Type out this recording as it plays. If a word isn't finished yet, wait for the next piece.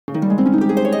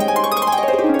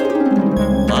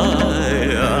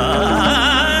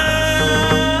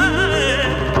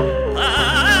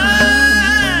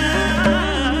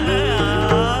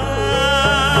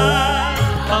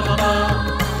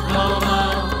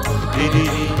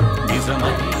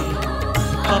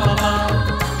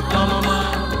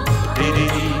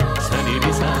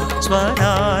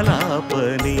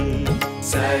స్వరాలాపని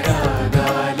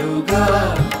సరాగాలుగా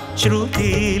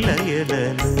శృతి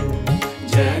లయలను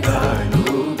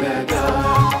జగాలుగగా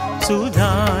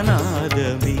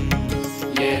సుధానాదమి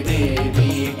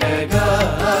యదేవిగగా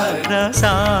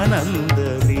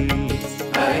రసానందమి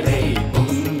హరై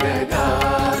పుంగగా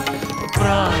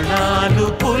ప్రాణాలు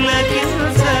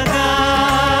పులకించగా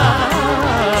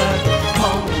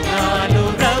మౌనాలు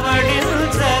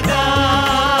రవళించగా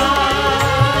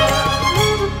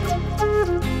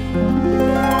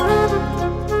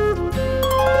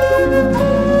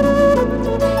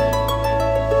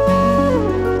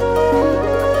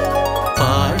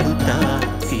పాడుతా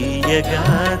తీయగా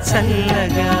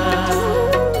చల్లగా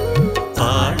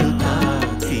పాడుతా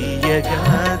తీయగా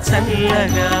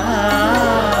చల్లగా.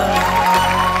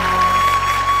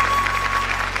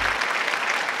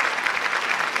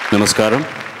 నమస్కారం.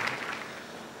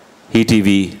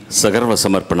 ఈటీవీ సగర్వ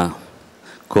సమర్పణ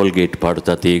కోల్గేట్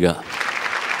పాడుతా తీయగా.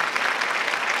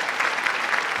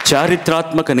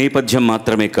 చారిత్రాత్మక నేపథ్యం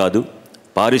మాత్రమే కాదు,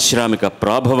 పారిశ్రామిక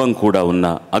ప్రాభవం కూడా ఉన్న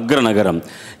అగ్రనగరం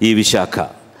ఈ Visakha.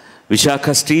 Visakha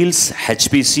steels,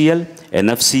 HPCL,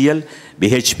 NFCL,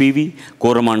 BHPV,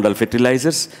 Coromandel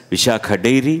fertilisers, Visakha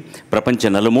dairy ప్రపంచ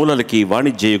నలుమూలలకి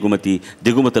వాణిజ్య ఎగుమతి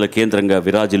దిగుమతుల కేంద్రంగా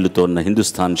విరాజిల్లుతోన్న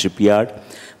హిందుస్థాన్ షిప్ యార్డ్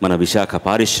మన విశాఖ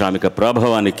పారిశ్రామిక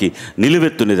ప్రాభవానికి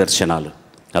నిలువెత్తు నిదర్శనాలు.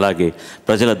 అలాగే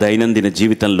ప్రజల దైనందిన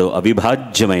జీవితంలో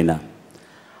అవిభాజ్యమైన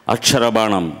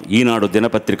అక్షరబాణం ఈనాడు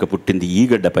దినపత్రిక పుట్టింది ఈ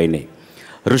గడ్డపైనే.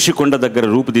 ఋషికొండ దగ్గర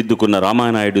రూపుదిద్దుకున్న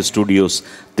రామానాయుడు స్టూడియోస్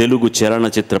తెలుగు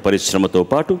చలనచిత్ర పరిశ్రమతో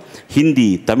పాటు హిందీ,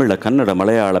 తమిళ, కన్నడ,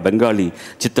 మలయాళ, బెంగాలీ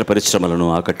చిత్ర పరిశ్రమలను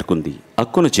ఆకట్టుకుంది,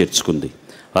 అక్కును చేర్చుకుంది.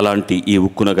 అలాంటి ఈ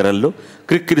ఉక్కు నగరంలో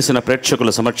క్రిక్కిరిసిన ప్రేక్షకుల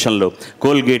సమక్షంలో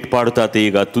కోల్గేట్ పాడుతా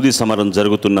తీయగా తుది సమరం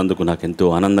జరుగుతున్నందుకు నాకెంతో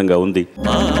ఆనందంగా ఉంది.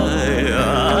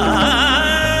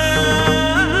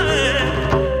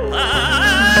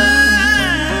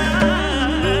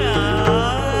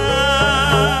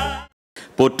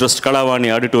 పోర్ట్ ట్రస్ట్ కళావాణి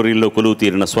ఆడిటోరియంలో కొలువు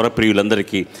తీరిన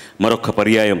స్వరప్రియులందరికీ మరొక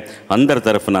పర్యాయం అందరి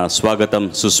తరఫున స్వాగతం,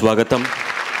 సుస్వాగతం.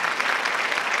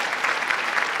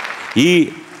 ఈ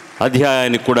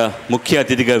అధ్యాయానికి కూడా ముఖ్య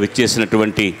అతిథిగా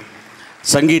విచ్చేసినటువంటి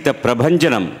సంగీత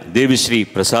ప్రభంజనం దేవిశ్రీ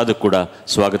ప్రసాద్ కూడా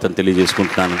స్వాగతం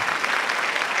తెలియజేసుకుంటున్నాను.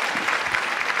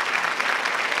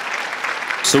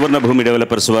 సువర్ణభూమి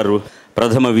డెవలపర్స్ వారు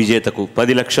ప్రథమ విజేతకు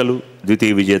 10 లక్షలు,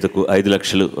 ద్వితీయ విజేతకు 5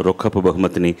 లక్షలు రొక్కపు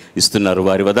బహుమతిని ఇస్తున్నారు.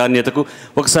 వారి వదాన్యతకు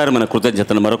ఒకసారి మన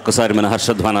కృతజ్ఞతను మరొక్కసారి మన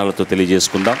హర్షధ్వానాలతో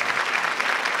తెలియజేసుకుందాం.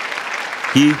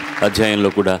 ఈ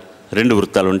అధ్యాయంలో కూడా 2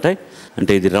 వృత్తాలు ఉంటాయి.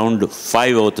 అంటే ఇది రౌండ్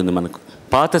 5 అవుతుంది. మనకు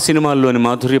పాత సినిమాల్లోని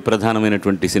మాధుర్య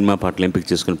ప్రధానమైనటువంటి సినిమా పాటలు ఎంపిక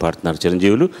చేసుకుని పాడుతున్నారు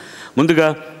చిరంజీవులు. ముందుగా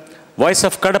వాయిస్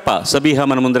ఆఫ్ కడప సబీహా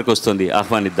మన ముందరికి వస్తుంది,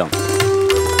 ఆహ్వానిద్దాం.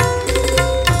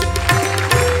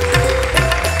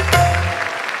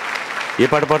 ఏ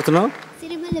పాట పాడుతున్నావు?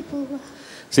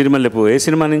 సిరిమల్లె పువ్వు. ఏ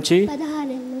సినిమా నుంచి?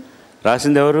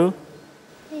 రాసింది ఎవరు?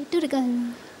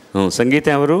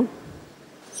 సంగీతం ఎవరు?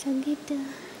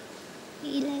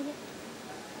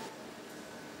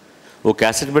 ఓ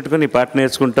క్యాసెట్ పెట్టుకొని ఈ పాట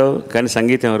నేర్చుకుంటావు, కానీ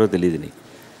సంగీతం ఎవరో తెలియదు నీకు.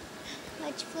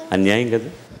 అన్యాయం కదా,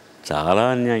 చాలా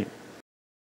అన్యాయం.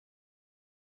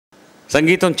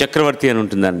 సంగీతం చక్రవర్తి అని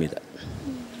ఉంటుంది, దాని మీద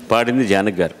పాడింది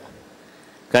జానకి గారు.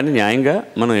 కానీ న్యాయంగా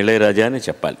మనం ఇళయరాజా అని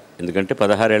చెప్పాలి. ఎందుకంటే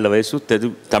 16 ఏళ్ల వయసు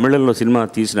తమిళంలో సినిమా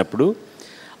తీసినప్పుడు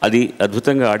అది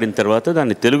అద్భుతంగా ఆడిన తర్వాత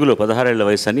దాన్ని తెలుగులో 16 ఏళ్ల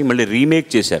వయసు అని మళ్ళీ రీమేక్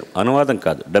చేశారు. అనువాదం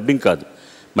కాదు, డబ్బింగ్ కాదు,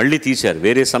 మళ్ళీ తీశారు.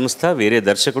 వేరే సంస్థ, వేరే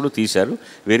దర్శకుడు తీశారు,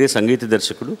 వేరే సంగీత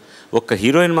దర్శకుడు. ఒక్క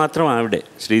హీరోయిన్ మాత్రం ఆవిడే,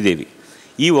 శ్రీదేవి.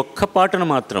 ఈ ఒక్క పాటను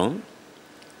మాత్రం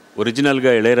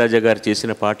ఒరిజినల్గా ఇళయరాజా గారు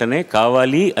చేసిన పాటనే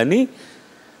కావాలి అని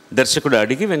దర్శకుడు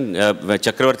అడిగి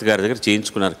చక్రవర్తి గారి దగ్గర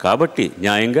చేయించుకున్నారు. కాబట్టి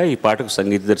న్యాయంగా ఈ పాటకు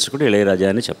సంగీత దర్శకుడు ఇళయరాజా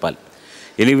అని చెప్పాలి.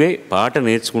 ఎనీవే, పాట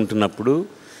నేర్చుకుంటున్నప్పుడు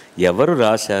ఎవరు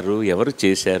రాశారు, ఎవరు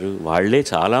చేశారు, వాళ్లే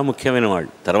చాలా ముఖ్యమైన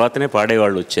వాళ్ళు. తర్వాతనే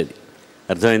పాడేవాళ్ళు వచ్చేది.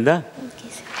 అర్థమైందా?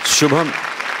 శుభం.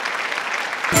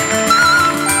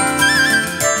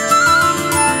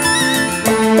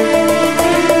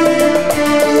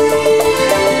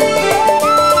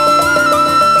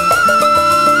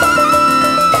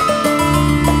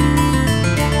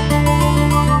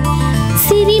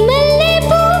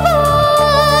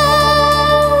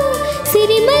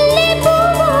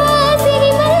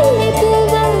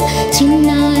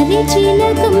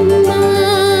 చిలకమ్మ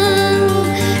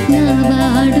నా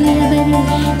వాడు ఎవరి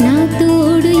నా తోడు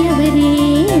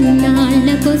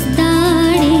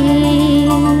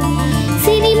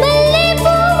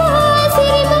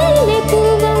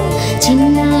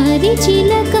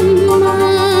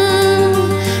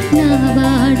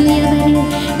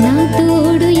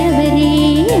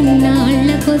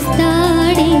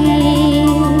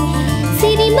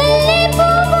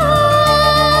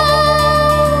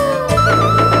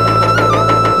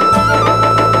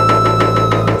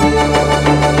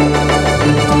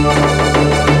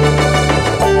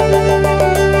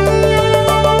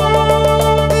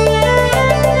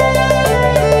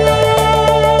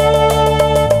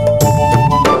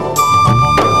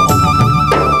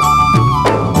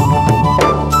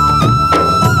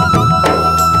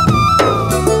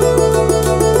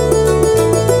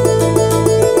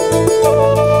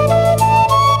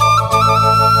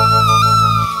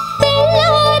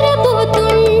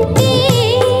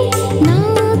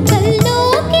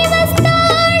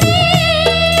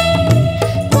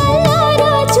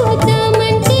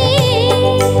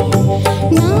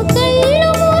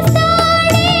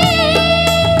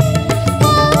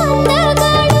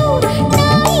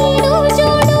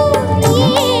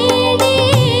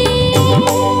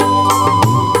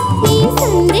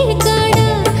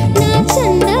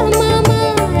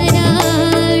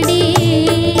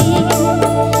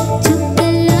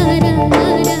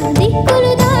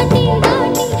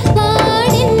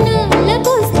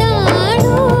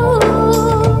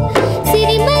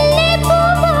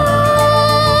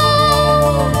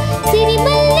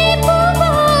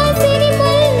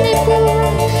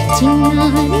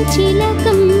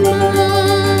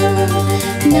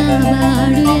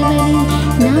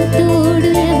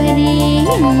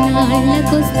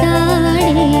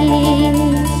కాళ్ళకొస్తాడే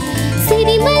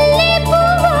సిరిమల్లె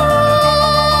పువ్వా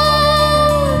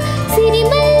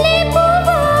సిరిమల్లె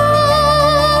పువ్వా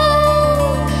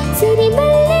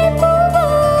సిరిమల్లె పువ్వా.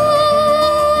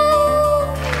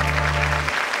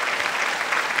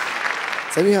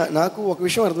 సవి, నాకు ఒక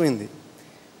విషయం అర్థమైంది.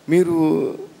 మీరు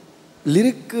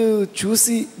లిరిక్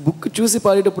చూసి బుక్ చూసి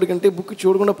పాడేటప్పటికంటే బుక్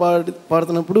చూడకుండా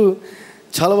పాడుతున్నప్పుడు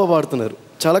చాలా బాగా పాడుతున్నారు,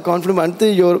 చాలా కాన్ఫిడెంట్. అంటే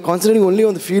your concentrating only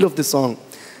on the feel of the song.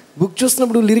 Book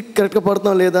చూస్తున్నప్పుడు లిరిక్ కరెక్ట్గా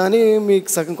పాడుతున్నాం లేదా అని మీకు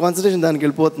సగం కాన్సన్ట్రేషన్ దానికి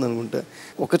వెళ్ళిపోతుంది అనుకుంటా.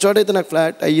 ఒక చోట అయితే నాకు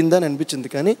ఫ్లాట్ అయ్యిందా అని అనిపించింది,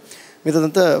 కానీ మీతో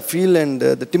అదంతా feel and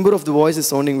the timber of the voice is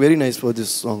sounding very nice for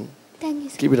this song.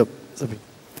 Keep it up సబి.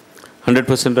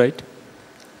 100% right.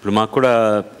 ఇప్పుడు మాకు కూడా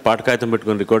పాట కాగితం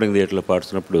పెట్టుకొని రికార్డింగ్ థియేటర్లో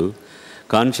పాడుతున్నప్పుడు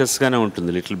కాన్షియస్గానే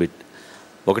ఉంటుంది లిటిల్ బిట్.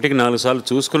 1-4 సార్లు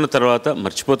చూసుకున్న తర్వాత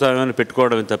మర్చిపోతామని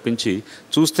పెట్టుకోవడం తప్పించి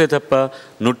చూస్తే తప్ప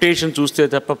నొటేషన్ చూస్తే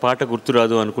తప్ప పాట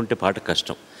గుర్తురాదు అనుకుంటే పాట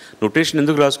కష్టం. నొటేషన్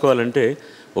ఎందుకు రాసుకోవాలంటే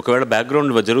ఒకవేళ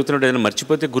బ్యాక్గ్రౌండ్ జరుగుతున్నట్టు ఏదైనా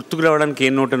మర్చిపోతే గుర్తుకు రావడానికి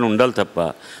ఏం నోట్ అని ఉండాలి తప్ప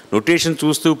నొటేషన్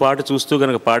చూస్తూ పాట చూస్తూ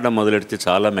కనుక పాడడం మొదలెడితే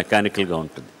చాలా మెకానికల్గా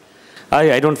ఉంటుంది.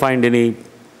 I don't find any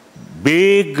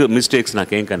big mistakes,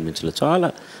 నాకేం కనిపించలేదు. చాలా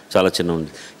చాలా చిన్న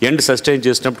ఉంది. ఎండ్ సస్టైన్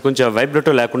చేసినప్పుడు కొంచెం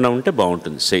వైబ్రేటో లేకుండా ఉంటే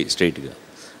బాగుంటుంది స్ట్రైట్గా,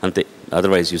 అంతే.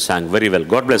 Otherwise you song very well.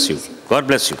 God bless you. God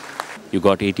bless you. You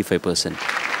got 85%.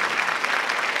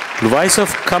 Voice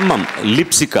of Khammam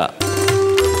Lipsika.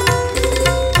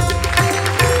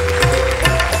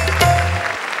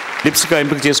 Lipsika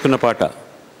ఎంపిక చేసుకున్న పాట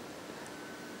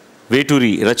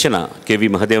వేటూరి రచన, కేవి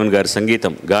మహదేవన్ గారి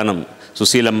సంగీతం, గానం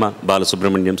సుశీలమ్మ,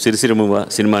 బాలసుబ్రహ్మణ్యం. సిరిసిరిమువ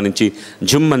సినిమా నుంచి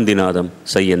జుమ్మందినాదం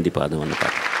సయ్యంది పాదం అన్న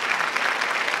పాట.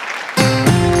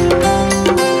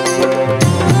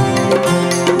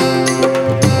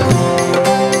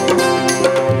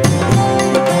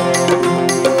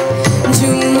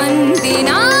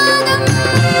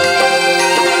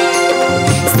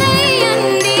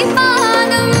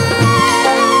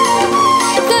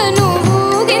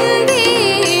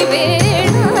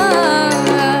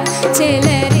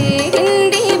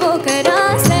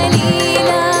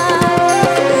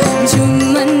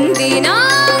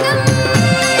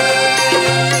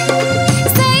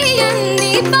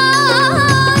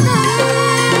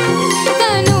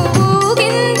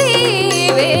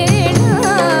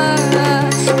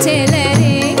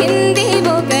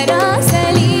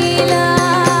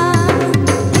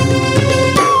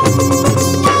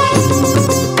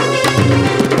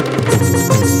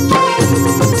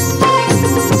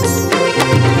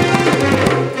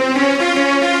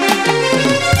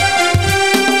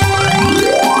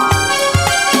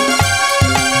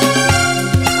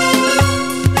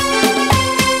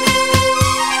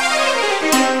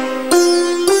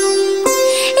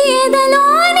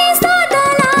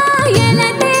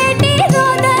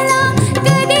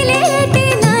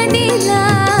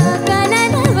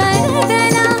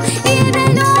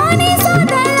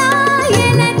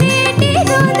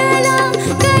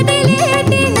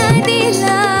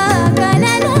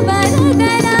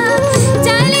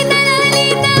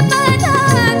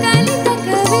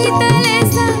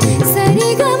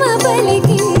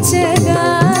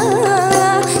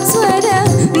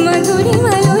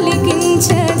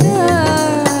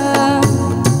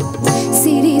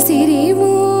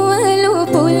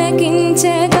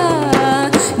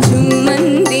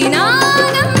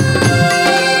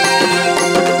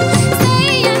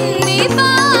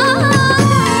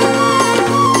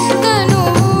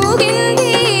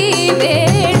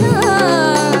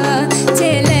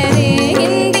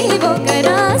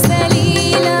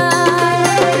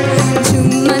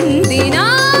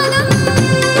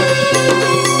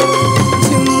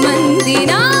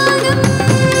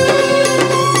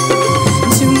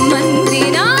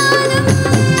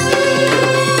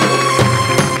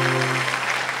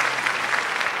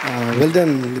 Well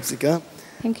done Lipsika.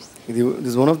 ఇది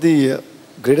is one of the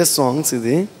greatest songs.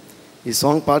 ఈ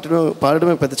సాంగ్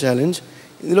పాడడమే పెద్ద ఛాలెంజ్.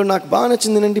 ఇందులో నాకు బాగా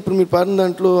నచ్చింది ఏంటంటే ఇప్పుడు మీరు పాడిన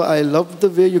దాంట్లో I love the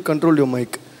way you control your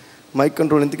mic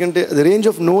control. ఎందుకంటే ద రేంజ్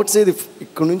ఆఫ్ నోట్స్ ఇది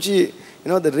ఇక్కడ నుంచి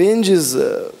you know the range is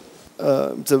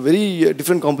it's a very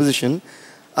different composition.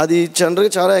 అది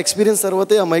జనరల్గా చాలా ఎక్స్పీరియన్స్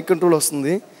తర్వాతే ఆ మైక్ కంట్రోల్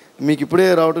వస్తుంది. మీకు ఇప్పుడే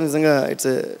రావడం నిజంగా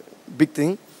it's a big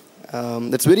thing.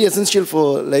 That's very essential for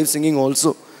live singing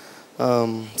also.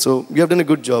 So you have done a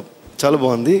good job. చాలా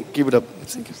బాగుంది. Keep it up.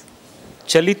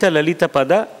 చలిత లలిత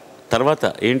పద తర్వాత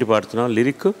ఏంటి పాడుతున్నావు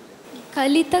లిరిక్?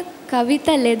 కలిత కవిత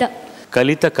లేదా.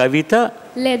 కలిత కవిత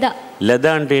లేదా. లేదా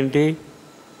అంటే ఏంటి?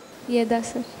 లేదా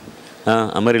సార్.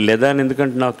 మరి లేదా అని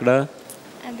ఎందుకంటున్నావు అక్కడ?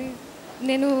 అది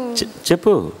నేను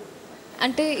చెప్పు.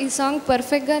 అంటే ఈ సాంగ్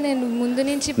పర్ఫెక్ట్గా నేను ముందు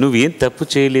నుంచి నువ్వేం తప్పు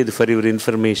చేయలేదు. ఫర్ యువర్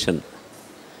ఇన్ఫర్మేషన్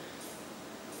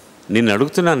నిన్ను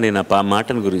అడుగుతున్నాను నేను ఆ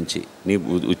మాటను గురించి. నీ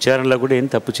ఉచ్చారణలో కూడా ఏం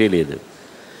తప్పు చేయలేదు.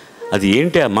 అది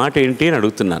ఏంటి, ఆ మాట ఏంటి అని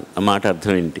అడుగుతున్నాను. ఆ మాట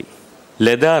అర్థం ఏంటి?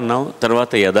 లెదా అన్నావు,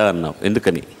 తర్వాత యదా అన్నావు,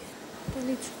 ఎందుకని?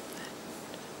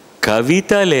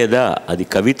 కవిత లేదా, అది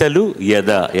కవితలు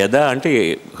యద. యద అంటే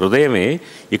హృదయమే,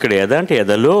 ఇక్కడ యద అంటే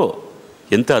యదలో.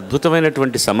 ఎంత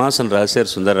అద్భుతమైనటువంటి సమాసం రాశారు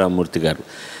సుందరరామమూర్తి గారు.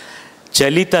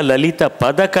 చలిత లలిత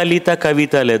పద కలిత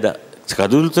కవిత లేదా,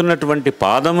 కదులుతున్నటువంటి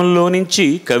పాదముల్లో నుంచి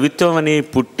కవిత్వం అనే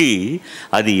పుట్టి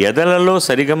అది ఎదలలో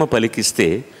సరిగమ పలికిస్తే,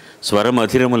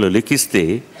 స్వరమధిరములు లిఖిస్తే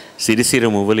సిరిసిర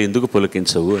మువ్వలు ఎందుకు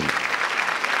పులకించవు అని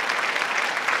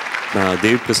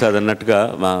దేవిప్రసాద్ అన్నట్టుగా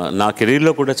నా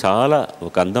కెరీర్లో కూడా చాలా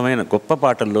ఒక అందమైన గొప్ప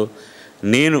పాటల్లో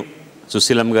నేను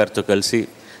సుశీలమ్మ గారితో కలిసి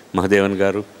మహదేవన్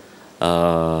గారు,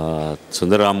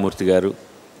 సుందరరామమూర్తి గారు,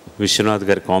 విశ్వనాథ్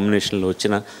గారి కాంబినేషన్లో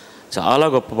వచ్చిన చాలా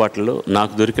గొప్ప పాటల్లో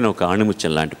నాకు దొరికిన ఒక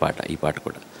ఆణిముత్యం లాంటి పాట ఈ పాట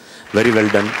కూడా. Very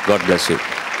well done, God bless you.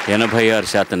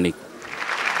 86% నీకు.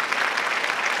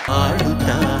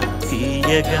 పాడుతా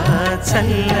తీయగా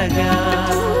చల్లగా,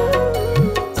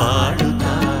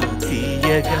 పాడుతా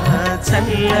తీయగా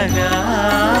చల్లగా.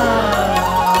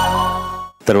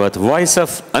 తర్వాత వాయిస్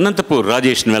ఆఫ్ అనంతపూర్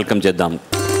రాజేష్ని వెల్కమ్ చేద్దాం.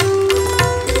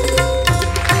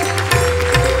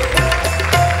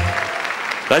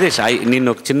 రాజేష్, నేను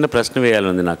ఒక చిన్న ప్రశ్న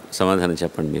వేయాలని నాకు సమాధానం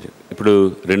చెప్పండి మీరు. ఇప్పుడు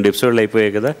 2 ఎపిసోడ్లు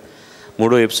అయిపోయాయి కదా,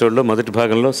 3వ ఎపిసోడ్లో మొదటి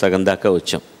భాగంలో సగం దాకా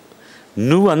వచ్చాం.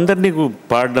 నువ్వు అందరినీ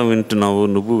పాడడం వింటున్నావు,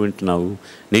 నువ్వు వింటున్నావు,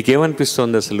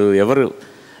 నీకేమనిపిస్తోంది అసలు?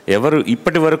 ఎవరు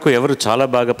ఇప్పటి వరకు ఎవరు చాలా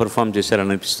బాగా పర్ఫామ్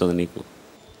చేశారని అనిపిస్తుంది నీకు?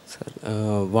 సార్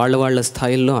వాళ్ళ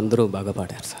స్థాయిల్లో అందరూ బాగా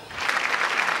పాడారు సార్.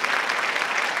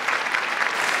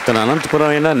 తన అనంతపురం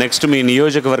అయినా నెక్స్ట్ మీ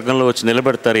నియోజకవర్గంలో వచ్చి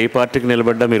నిలబెడతారు. ఏ పార్టీకి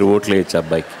నిలబడ్డా మీరు ఓట్లు వేయచ్చు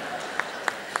అబ్బాయికి.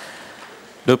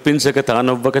 నొప్పించక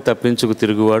తానొవ్వక తప్పించుకు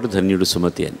తిరుగువాడు ధన్యుడు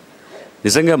సుమతి అని.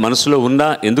 నిజంగా మనసులో ఉన్నా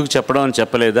ఎందుకు చెప్పడం అని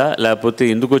చెప్పలేదా, లేకపోతే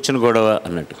ఎందుకు వచ్చిన గొడవ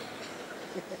అన్నట్టు?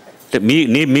 అంటే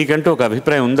మీకంటూ ఒక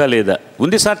అభిప్రాయం ఉందా లేదా?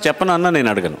 ఉంది సార్ చెప్పను అన్నా నేను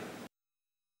అడగను.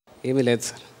 ఏమీ లేదు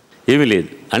సార్. ఏమీ లేదు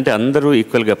అంటే అందరూ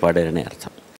ఈక్వల్గా పాడారనే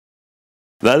అర్థం.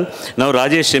 వెల్, నవ్వు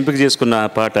రాజేష్ ఎంపిక చేసుకున్న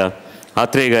పాట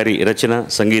ఆత్రేయ గారి రచన,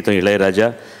 సంగీతం ఇళయరాజా,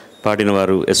 పాడిన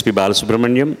వారు ఎస్పి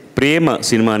బాలసుబ్రహ్మణ్యం. ప్రేమ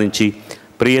సినిమా నుంచి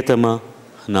ప్రియతమా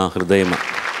నా హృదయమా.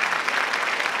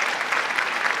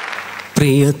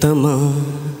 ప్రియతమా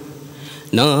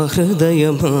నా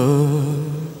హృదయమా,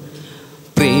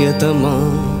 ప్రియతమా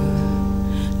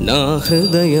నా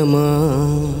హృదయమా,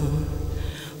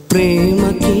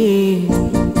 ప్రేమకి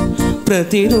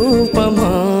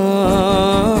ప్రతిరూపమా,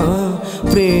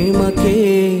 ప్రేమకి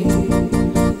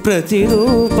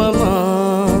ప్రతిరూపమా,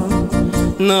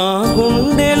 నా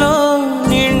గుండెలో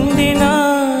నిండిన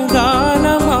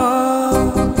గానమా,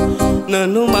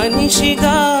 నన్ను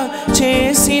మనిషిగా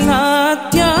చేసిన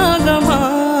త్యాగమా,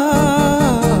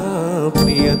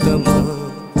 ప్రియతమా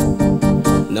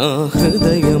నా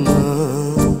హృదయమా,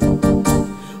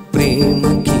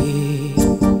 ప్రేమకి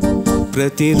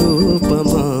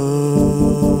ప్రతిరూపమా.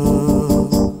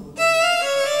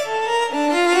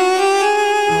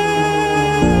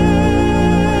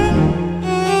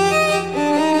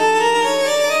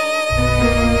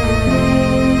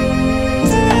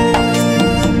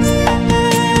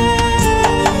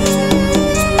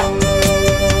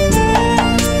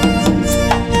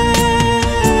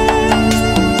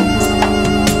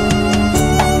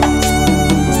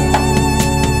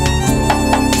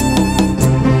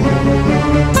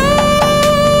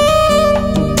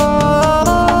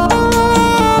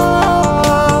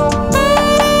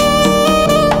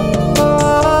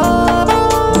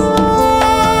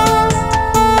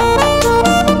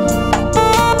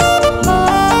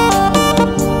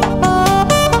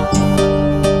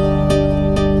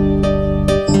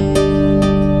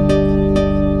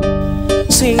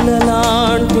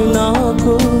 శిలలాంటి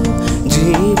నాకు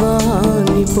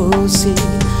జీవాన్ని పోసి,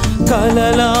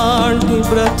 కలలాంటి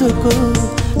బ్రతుకు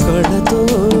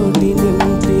కళతోటి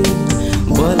నింపి,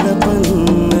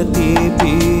 బలపన్న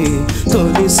తీపి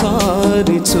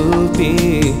తొలిసారి చూపి,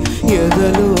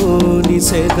 ఎదలోని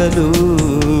సెగలు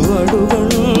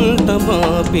అడుగంట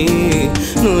మాపి,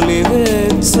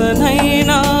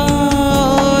 నులివెచ్చనైనా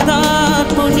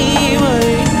దార్పు నీవై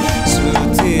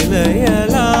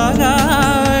శృతిలయలాగా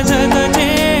జత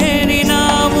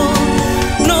చేరినావు.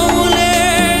 నువ్వు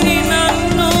లేని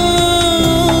నన్ను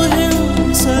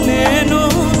హింసలేను,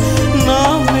 నా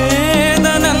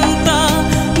వేదనంతా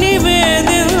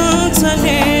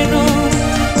నివేదించలేను.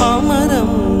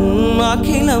 అమరం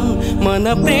అఖిలం మన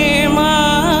ప్రేమ,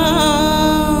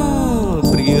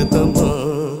 ప్రియతమా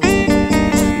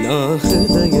నా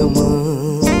హృదయమా,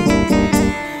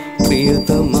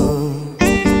 ప్రియతమా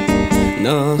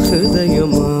నా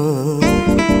హృదయమా,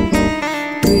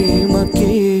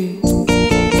 ప్రేమకి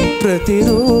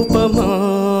ప్రతిరూపమా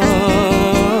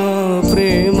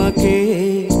ప్రేమకే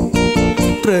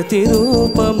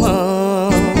ప్రతిరూపమా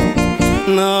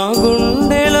నా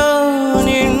గుండెలో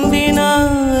నిండిన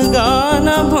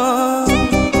గానమా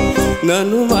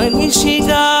నన్ను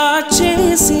మనిషిగా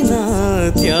చేసిన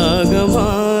త్యాగమా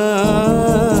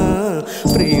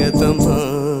ప్రియతమా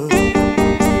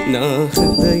నా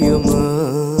హృదయమా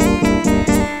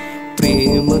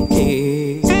ప్రేమకే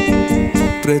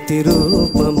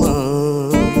ప్రతిరూపమా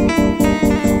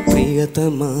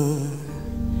ప్రియతమా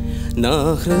నా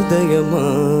హృదయమా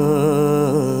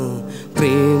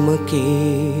ప్రేమకే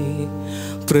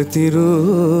ప్రతిరూపమా.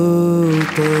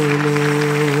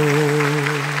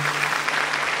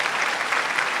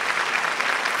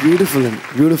 Beautiful and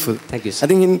beautiful. Thank you, sir. I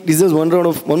think deserves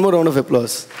one more round of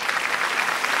applause.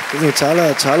 చాలా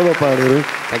చాలా బాగా పాడారు.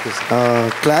 Thank you sir.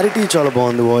 క్లారిటీ చాలా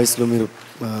బాగుంది వాయిస్లో, మీరు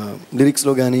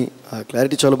లిరిక్స్లో కానీ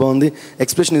క్లారిటీ చాలా బాగుంది.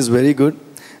 Expression is very good.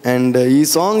 And ఈ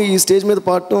సాంగ్ ఈ స్టేజ్ మీద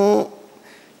పాడటం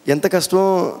ఎంత కష్టమో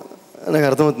నాకు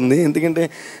అర్థమవుతుంది. ఎందుకంటే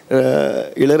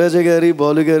ఇళయరాజా గారి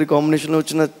బాలు గారి కాంబినేషన్లో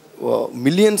వచ్చిన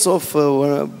మిలియన్స్ ఆఫ్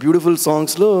బ్యూటిఫుల్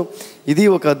సాంగ్స్లో ఇది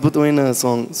ఒక అద్భుతమైన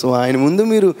సాంగ్. సో ఆయన ముందు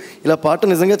మీరు ఇలా పాడటం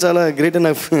నిజంగా చాలా గ్రేట్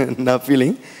అని నా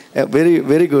feeling. Very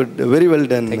very good, very well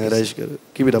done Rajesh గారు.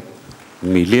 Keep it up.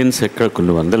 మిలియన్స్ ఎక్కడ,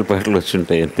 కొన్ని వందల పాటలు వచ్చి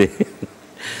ఉంటాయి అంతే.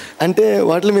 అంటే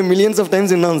వాటిలో మేము మిలియన్స్ ఆఫ్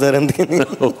టైమ్స్ విన్నాం సార్, అందుకని.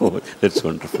 That's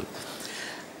wonderful.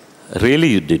 Really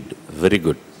you did very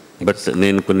good. But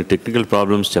నేను కొన్ని టెక్నికల్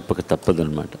ప్రాబ్లమ్స్ చెప్పక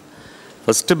తప్పదన్నమాట.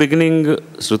 ఫస్ట్ బిగినింగ్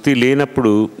శృతి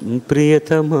లేనప్పుడు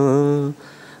ప్రియతమా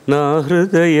నా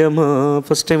హృదయమా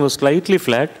first time was slightly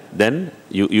flat. Then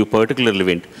you particularly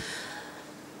vent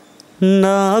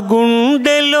నా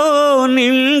గుండెలో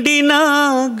నిండిన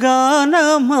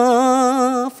గానమా.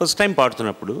 ఫస్ట్ టైం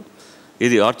పాడుతున్నప్పుడు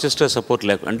ఇది ఆర్కెస్ట్రా సపోర్ట్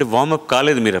లేక, అంటే వార్మప్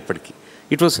కాలేదు మీరు అప్పటికి.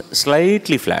 It was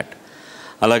slightly flat.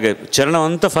 అలాగే చరణం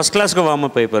అంతా ఫస్ట్ క్లాస్గా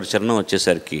వార్మప్ అయిపోయారు. చరణం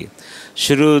వచ్చేసరికి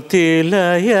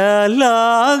శృతిలయలాగా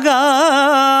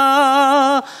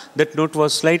that note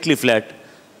was slightly flat.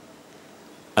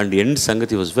 And end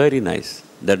సంగతి వాజ్ వెరీ నైస్.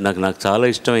 దట్ నాకు చాలా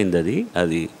ఇష్టమైంది అది.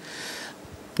 అది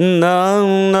నా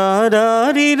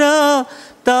నారిరా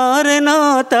తారనా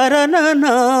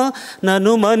తరననా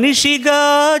నన్ను మనిషిగా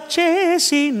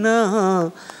చేసిన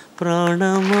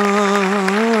ప్రాణమా.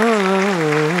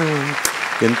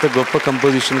 ఎంత గొప్ప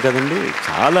కంపోజిషన్ కదండి.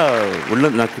 చాలా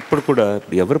ఉన్నది నాకు ఇప్పుడు కూడా.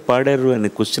 ఎవరు పాడారు అనే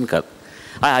క్వశ్చన్ కాదు.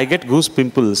 I get goose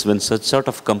pimples when such sort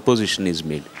of composition is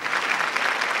made.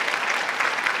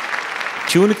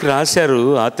 ట్యూన్కి రాశారు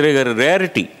ఆత్రేయ గారు.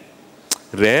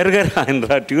 రేర్గా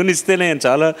ఆయన ట్యూన్ ఇస్తేనే ఆయన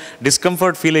చాలా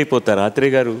డిస్కంఫర్ట్ ఫీల్ అయిపోతారు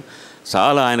ఆత్రేయ గారు.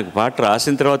 చాలా ఆయనకు పాట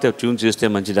రాసిన తర్వాత ట్యూన్ చేస్తే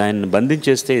మంచిది, ఆయన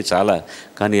బంధించేస్తే చాలా.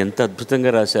 కానీ ఎంత అద్భుతంగా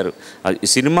రాశారు. ఈ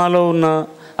సినిమాలో ఉన్న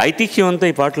ఐతిహ్యం అంతా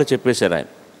ఈ పాటలో చెప్పేశారు ఆయన.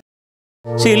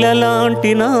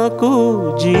 శిలలాంటి నాకు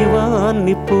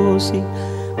జీవాన్ని పోసి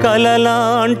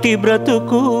కలలాంటి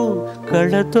బ్రతుకు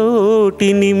కళతోటి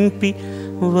నింపి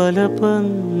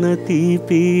వలపన్న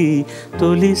తీపి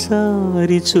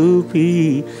తొలిసారి చూపి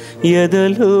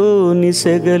ఎదలోని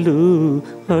సెగలు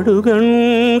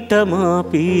అడుగంట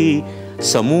మాపి.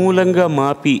 సమూలంగా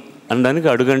మాపి అనడానికి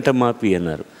అడుగంట మాపి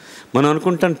అన్నారు. మనం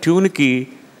అనుకుంటాం ట్యూన్కి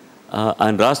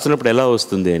ఆయన రాస్తున్నప్పుడు ఎలా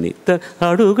వస్తుంది అని.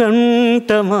 అడుగంట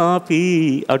మాపి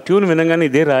ఆ ట్యూన్ వినగానే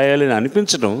ఇదే రాయాలని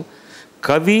అనిపించడం,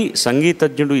 కవి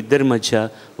సంగీతజ్ఞుడు ఇద్దరి మధ్య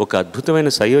ఒక అద్భుతమైన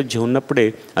సయోధ్య ఉన్నప్పుడే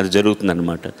అది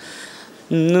జరుగుతుందన్నమాట.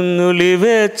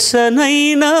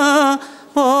 నులివెచ్చనైనా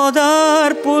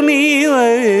ఓదార్పు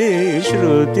నీవై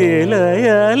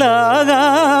శృతిలయలాగా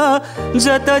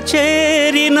జత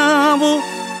చేరినావు.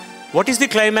 What is the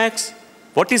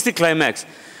climax?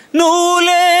 నువ్వు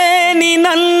లేని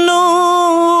నన్ను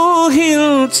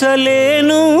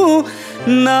హింసలేను,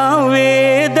 నా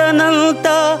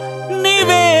వేదనంతా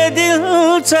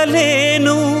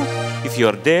నివేదించలేను. If you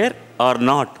are there are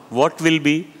not, what will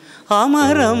be?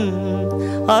 Amaram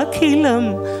అఖిలం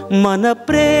మన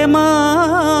ప్రేమ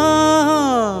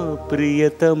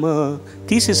ప్రియతమా.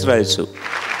 థీసిస్ రాయొచ్చు.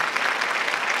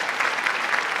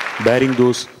 bearing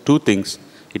those two things,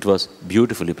 it was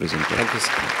beautifully presented. Thank you,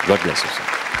 sir. God bless you, sir.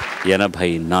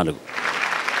 84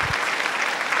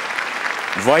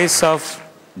 voice of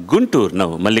Guntur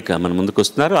నవ్వు మల్లిక మన ముందుకు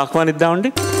వస్తున్నారు. ఆహ్వానిద్దామండి.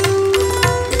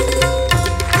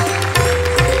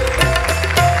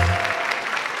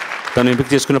 తను ఎంపిక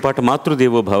చేసుకున్న పాట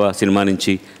మాతృదేవోభవ సినిమా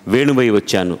నుంచి వేణువై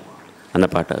వచ్చాను అన్న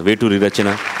పాట. వేటూరి రచన,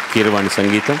 కీరవాణి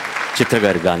సంగీతం,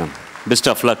 చిత్రగారి గానం. Best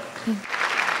of luck.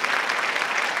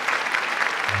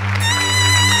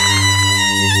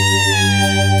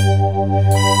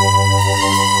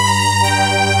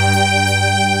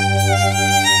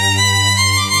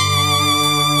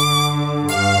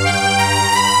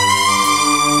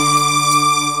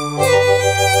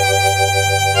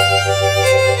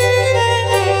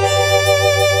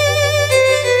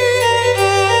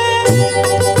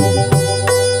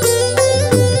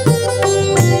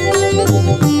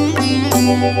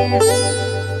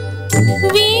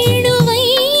 వేణువై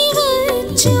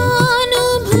వచ్చాను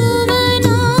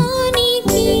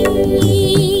భువనానికి,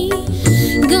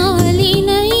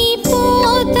 గాలినై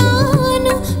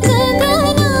పోతాను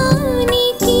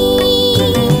గగనానికి.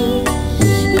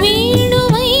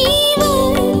 వేణువై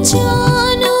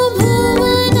వచ్చాను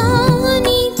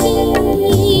భువనానికి,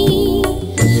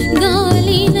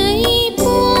 గాలినై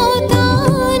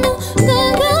పోతాను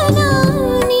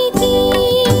గగనానికి.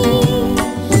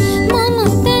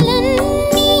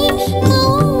 మమతలన్నీ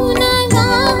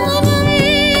మౌనగానం,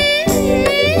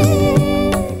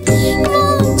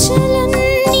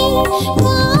 వాంఛలన్నీ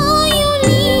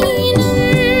వాయులీనం.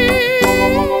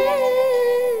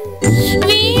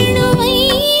 వేణువై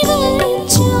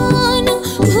వచ్చాను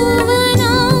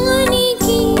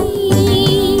భువనానికి,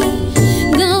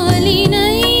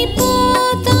 గాలినై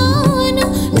పోతాను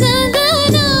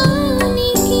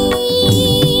గగనానికి.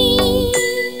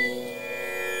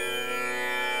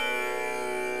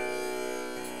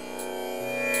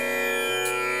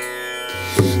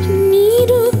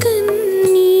 నీరు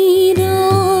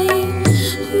కన్నీరాయ్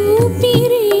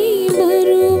ఊపిరి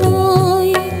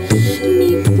బరువాయ్,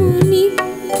 నిప్పు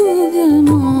నిప్పుగా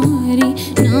మారి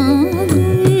నా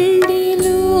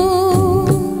గుండెలో.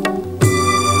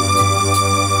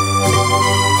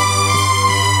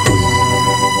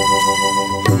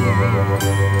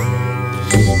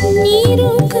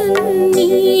 నీరు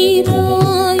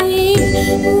కన్నీరాయ్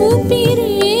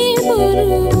ఊపిరి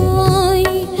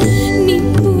బరువాయ్,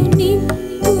 నిప్పు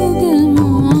నిప్పుగా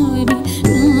మారి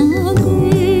నా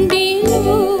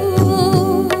గుండెలో.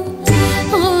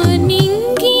 ఆ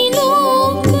నింగిలో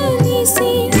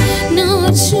కలిసి నా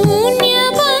శూన్య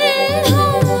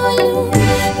బంధాలు,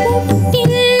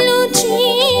 పుట్టిల్లు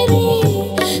చేరే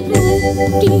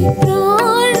ముట్టి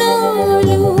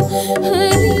ప్రాణాలు.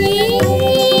 హరి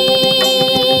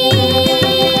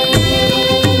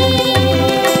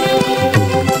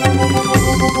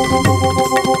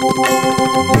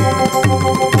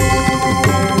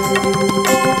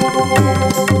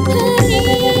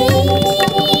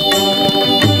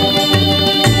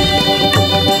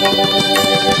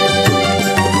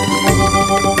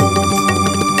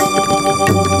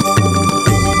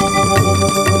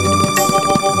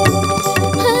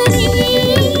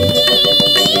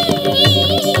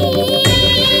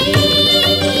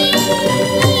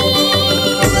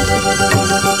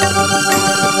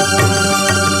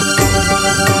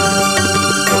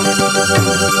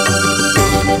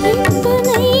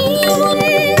రెప్పనై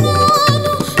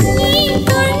ఉన్నాను నీ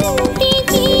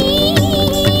కంటికి,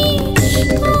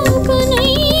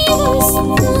 కాపనై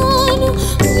వస్తాను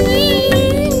నీ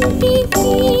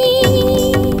ఇంటికి.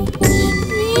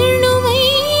 వేణువై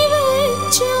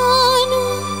వచ్చాను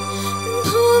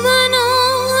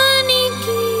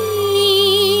భువనానికి,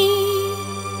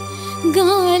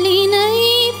 గాలినై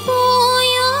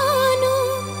పోయాను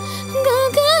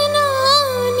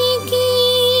గగనానికి.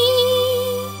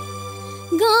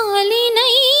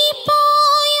 గాలినై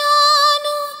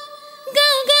పోయాను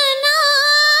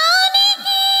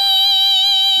గగనానికి.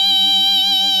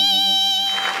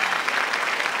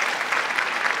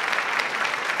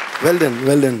 వెల్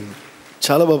డన్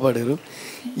చాలా బాగా పాడారు.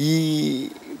 ఈ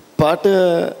పాట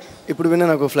ఇప్పుడు విన్నా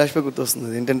నాకు ఫ్లాష్ బ్యాక్ గుర్తొస్తుంది.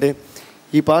 ఏంటంటే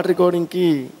ఈ పాట రికార్డింగ్కి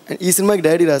ఈ సినిమాకి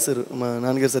డాడీ రాశారు, మా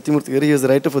నాన్నగారు సత్యమూర్తి గారు. He was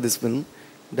writer for this film,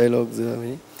 dialogues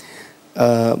అవి.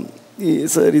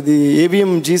 సార్ ఇది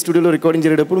ఏవిఎం జీ స్టూడియోలో రికార్డింగ్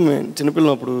చేసేటప్పుడు మేము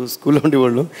చిన్నపిల్లలు అప్పుడు స్కూల్లో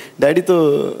ఉండేవాళ్ళు. డాడీతో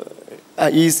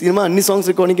ఈ సినిమా అన్ని సాంగ్స్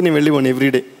రికార్డింగ్కి నేను వెళ్ళేవాడిని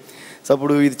ఎవ్రీడే. సో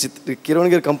అప్పుడు ఇది కిరణ్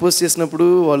గారు కంపోజ్ చేసినప్పుడు,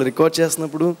 వాళ్ళు రికార్డ్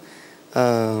చేసినప్పుడు,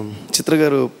 చిత్ర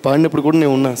గారు పాడినప్పుడు కూడా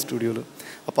నేను ఉన్నా స్టూడియోలో.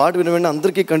 ఆ పాట వినకుండా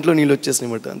అందరికీ కంట్లో నీళ్ళు వచ్చేసినాయి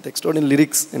అన్నమాట. అంత extraordinary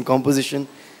lyrics and composition,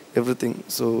 everything.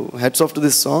 So hats off to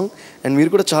this song. And మీరు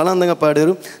కూడా చాలా అందంగా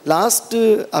పాడారు. లాస్ట్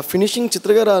ఆ ఫినిషింగ్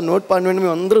చిత్ర గారు ఆ నోట్ పాడిన వెంటనే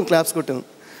మేము అందరం క్లాప్స్ కొట్టాము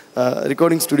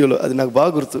రికార్డింగ్ స్టూడియోలో. అది నాకు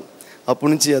బాగా గుర్తు.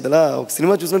 అప్పటి నుంచి అదిలా ఒక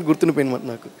సినిమా చూసినట్టు గుర్తుండిపోయింది మాట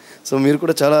నాకు. సో మీరు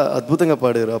కూడా చాలా అద్భుతంగా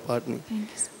పాడారు ఆ పాటని.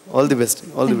 All the best,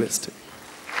 all the best.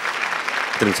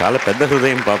 ఇతను చాలా పెద్ద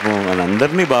హృదయం పాపం, అని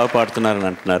అందరినీ బాగా పాడుతున్నారని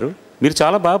అంటున్నారు. మీరు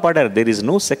చాలా బాగా పాడారు. There is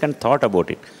no second thought about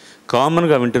it.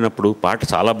 కామన్గా వింటున్నప్పుడు పాట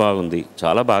చాలా బాగుంది,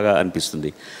 చాలా బాగా అనిపిస్తుంది.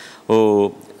 ఓ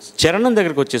చరణం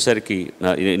దగ్గరికి వచ్చేసరికి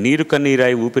నీరు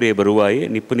కన్నీరాయి ఊపిరే బరువాయి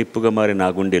నిప్పు నిప్పుగా మారి నా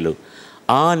గుండెలు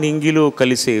ఆ నింగిలో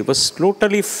కలిసే was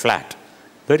totally flat,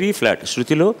 very flat,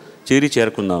 శృతిలో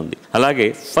చేరుకుందా ఉంది. అలాగే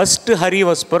first Hari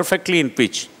was perfectly in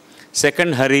pitch,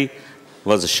 second Hari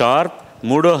was sharp,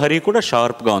 మూడో హరి కూడా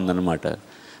షార్ప్గా ఉందన్నమాట.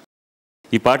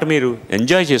 ఈ పాట మీరు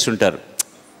ఎంజాయ్ చేస్తుంటారు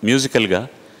మ్యూజికల్గా,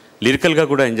 లిరికల్గా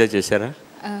కూడా ఎంజాయ్ చేశారా?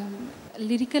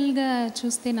 లిరికల్గా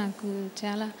చూస్తే నాకు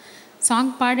చాలా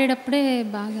సాంగ్ పాడేటప్పుడే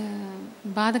బాగా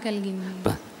బాధ కలిగింది.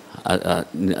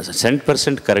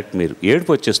 100% కరెక్ట్. మీరు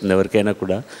ఏడుపు వచ్చేస్తుంది ఎవరికైనా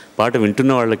కూడా, పాట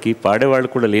వింటున్న వాళ్ళకి, పాడేవాళ్ళు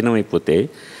కూడా లీనమైపోతే.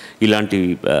 ఇలాంటి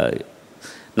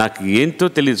నాకు ఏంతో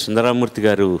తెలియదు, సుందరామూర్తి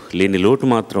గారు లేని లోటు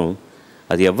మాత్రం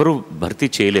అది ఎవరు భర్తీ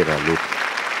చేయలేరు. ఆ లోటు,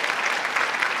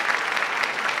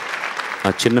 ఆ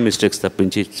చిన్న మిస్టేక్స్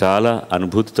తప్పించి చాలా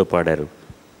అనుభూతితో పాడారు.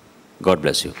 God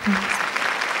bless you.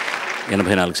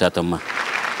 84% అమ్మ.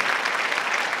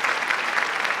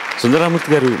 సుందరామూర్తి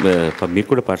గారు మీకు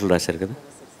కూడా పాటలు రాశారు కదా,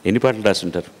 ఎన్ని పాటలు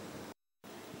రాసుంటారు?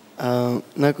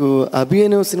 నాకు అభి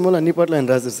అనే సినిమాలో అన్ని పాటలు ఆయన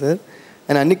రాశారు సార్.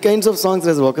 ఆయన అన్ని కైండ్స్ ఆఫ్ సాంగ్స్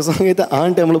రాశారు. ఒక సాంగ్ అయితే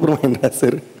ఆంటే అమలపురం ఆయన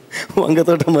రాశారు,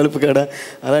 వంగతోట మలుపుకాడ.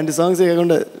 అలాంటి సాంగ్సే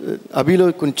కాకుండా అభిలో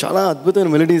కొన్ని చాలా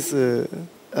అద్భుతమైన మెలడీస్.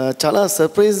 చాలా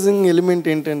సర్ప్రైజింగ్ ఎలిమెంట్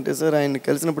ఏంటంటే సార్, ఆయన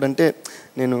కలిసినప్పుడు, అంటే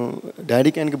నేను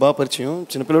డాడీకి ఆయనకి బాగా పరిచయం,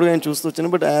 చిన్నపిల్లడు ఆయన చూస్తూ వచ్చాను.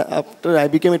 But after I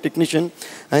became a technician,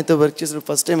 ఆయనతో వర్క్ చేసినప్పుడు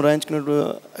ఫస్ట్ టైం రాయించుకున్నప్పుడు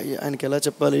ఆయనకి ఎలా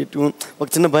చెప్పాలి ఇటు ఒక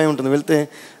చిన్న భయం ఉంటుంది. వెళ్తే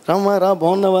రామ్మా రా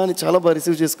బాగున్నావా అని చాలా బాగా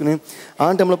రిసీవ్ చేసుకుని,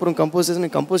 అంటే అమలాపురం కంపోజ్ చేసి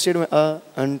నేను కంపోజ్ చేయడం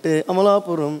అంటే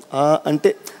అమలాపురం అంటే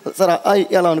సార్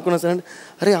అలా అనుకున్నాను సార్. అంటే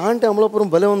అరే అంటే అమలాపురం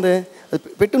భలే ఉందే, అది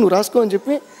పెట్టు నువ్వు రాసుకో అని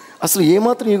చెప్పి, అసలు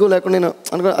ఏమాత్రం ఈగో లేకుండా నేను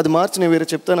అనుకున్నా, అది మార్చి నేను వేరే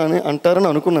చెప్తానని అంటారని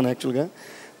అనుకున్నాను యాక్చువల్గా.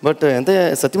 బట్ అంతే,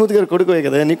 సత్యమూర్తి గారు కొడుకోయే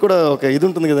కదా, నీకు కూడా ఒక ఇది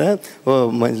ఉంటుంది కదా,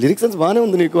 లిరిక్స్ సెన్స్ బాగానే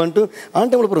ఉంది నీకు అంటూ,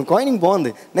 అంటే అమలాపురం కాయినింగ్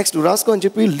బాగుంది, నెక్స్ట్ రాసుకో అని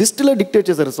చెప్పి లిస్టులో డిక్టేట్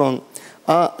చేశారు సాంగ్.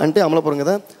 అంటే అమలాపురం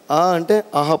కదా, అంటే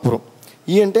ఆహాపురం,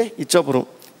 ఈ అంటే ఇచ్చాపురం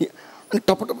అని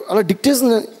టప్ అలా డిక్టేషన్.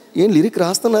 ఏం లిరిక్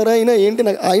రాస్తున్నారా అయినా ఏంటి,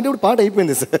 నాకు ఆయన కూడా పాట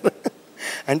అయిపోయింది సార్.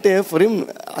 అంటే ఫర్ హిమ్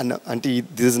అంటే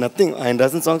దిస్ ఇస్ నథింగ్, ఆయన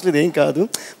రాసిన సాంగ్స్లో ఇదేం కాదు,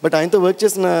 బట్ ఆయనతో వర్క్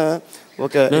చేసిన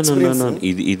ఒక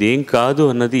ఇదేం కాదు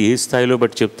అన్నది ఏ స్థాయిలో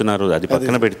బట్టి చెప్తున్నారు అది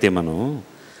పక్కన పెడితే, మనం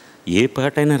ఏ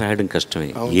పాట అయినా రాయడం కష్టమే,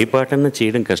 ఏ పాట అయినా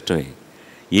చేయడం కష్టమే,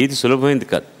 ఏది సులభమైంది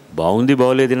కాదు. బాగుంది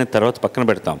బాగోలేదు అనే తర్వాత పక్కన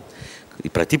పెడతాం.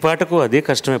 ప్రతి పాటకు అదే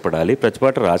కష్టమే పడాలి, ప్రతి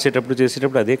పాట రాసేటప్పుడు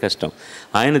చేసేటప్పుడు అదే కష్టం.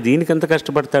 ఆయన దీనికి అంత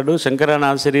కష్టపడతాడు,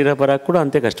 శంకరానాథ శరీర పరాకు కూడా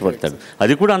అంతే కష్టపడతాడు,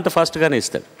 అది కూడా అంత ఫాస్ట్గానే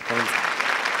ఇస్తాడు.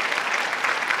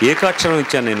 ఏకాక్షరం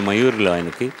ఇచ్చాను నేను మయూరిలో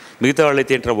ఆయనకి, మిగతా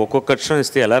వాళ్ళైతే ఏంటారు ఒక్కొక్క అక్షరం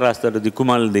ఇస్తే ఎలా రాస్తాడు,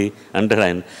 దిక్కుమాలది అంటారు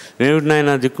ఆయన. ఏమిటి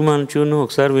నాయన దిక్కుమాల చూను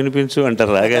ఒకసారి వినిపించు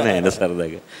అంటారు రాగానే ఆయన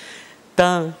సరదాగా.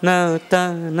 తన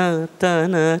తన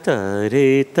తన తరే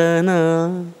తన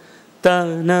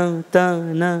తన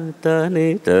తన తనే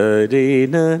తరే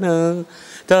నన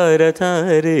తర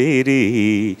తరేరి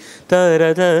తర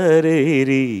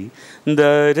తరేరి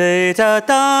దరే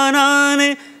తానానే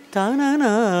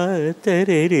తానా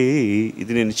తరేరి.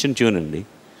 ఇది నేను ఇచ్చిన ట్యూన్ అండి.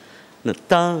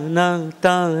 తానా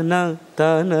తానా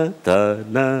తానా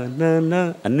తానా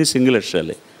అన్ని సింగిల్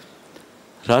అక్షరాలే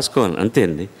రాసుకోవాలి అంతే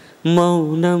అండి.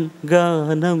 మౌనం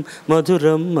గానం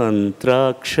మధురం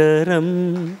మంత్రాక్షరం.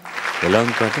 ఎలా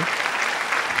ఉంది పాట?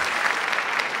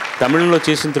 తమిళంలో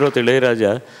చేసిన తర్వాత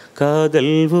ఇళయరాజా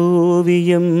కాదల్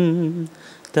ఓవియం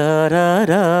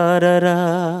తారారారా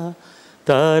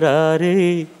తారారే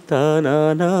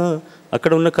తానా,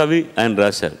 అక్కడ ఉన్న కవి ఆయన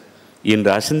రాశారు. ఈయన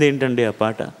రాసింది ఏంటండి ఆ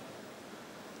పాట?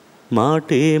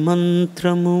 మాటే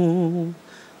మంత్రము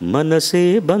మనసే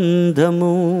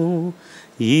బంధము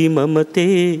ఈ మమతే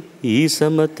ఈ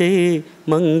సమతే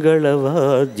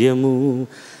మంగళవాద్యము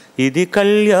ఇది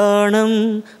కళ్యాణం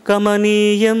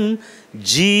కమనీయం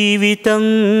జీవితం.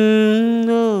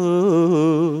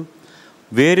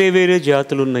 వేరే వేరే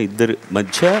జాతులున్న ఇద్దరు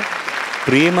మధ్య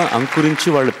ప్రేమ అంకురించి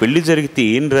వాళ్ళ పెళ్లి జరిగితే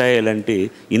ఏం రాయాలంటే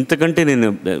ఇంతకంటే నేను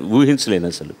ఊహించలేను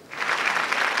అసలు.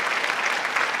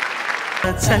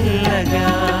 చల్లగా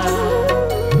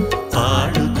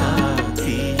పాడుతా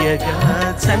తీయగా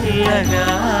చల్లగా.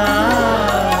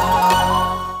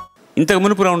 ఇంతకు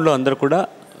మునుపు రౌండ్లో అందరూ కూడా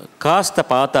కాస్త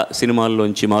పాత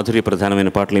సినిమాల్లోంచి మాధుర్య ప్రధానమైన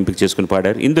పాటలు ఎంపిక చేసుకుని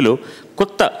పాడారు. ఇందులో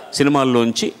కొత్త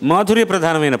సినిమాల్లోంచి మాధుర్య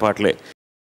ప్రధానమైన పాటలే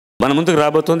మన ముందుకు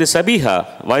రాబోతోంది. సబీహా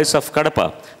వాయిస్ ఆఫ్ కడప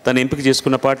తను ఎంపిక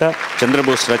చేసుకున్న పాట,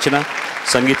 చంద్రబోస్ రచన,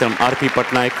 సంగీతం ఆర్పి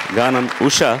పట్నాయక్, గానం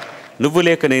ఉషా. నువ్వు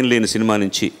లేక నేను లేని సినిమా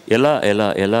నుంచి ఎలా ఎలా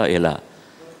ఎలా ఎలా.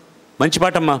 మంచి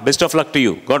పాటమ్మా. Best of luck to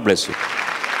you. God bless you.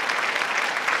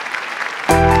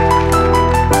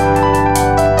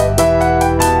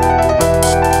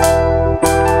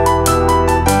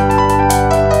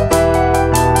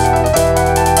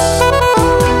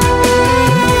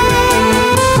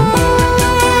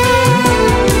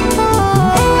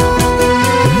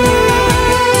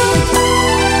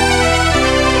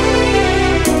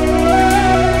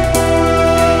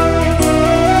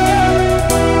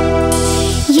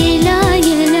 ఎలా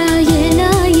ఎలా ఎలా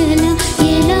ఎలా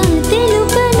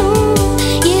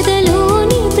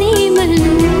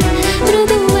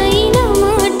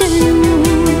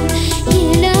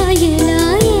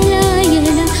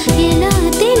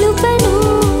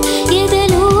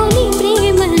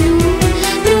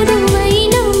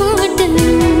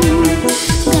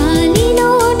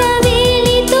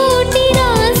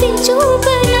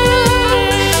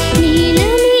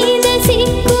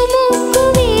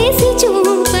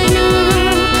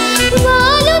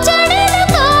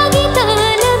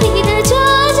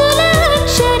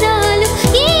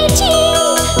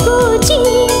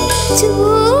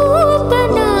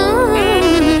చూపనా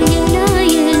ఎలా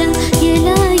ఎలా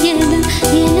ఎలా ఎలా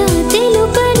ఎలా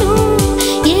తెలుపను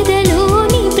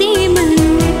ఎదలోని ప్రేమను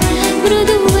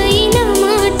మృదువైన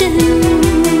మాటను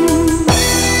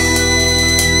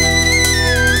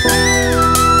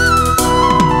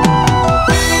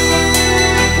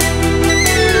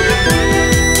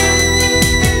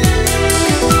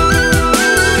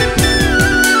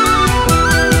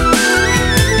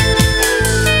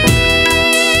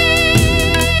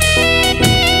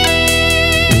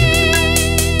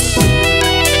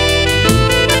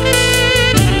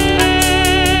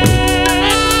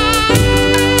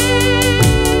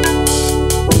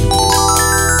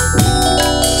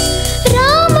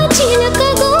రామచిలక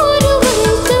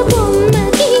గోరువంక బొమ్మ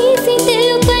గీసి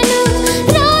తెలుపను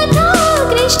రాధా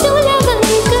కృష్ణుల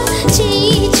వంక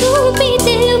చేయి చూపి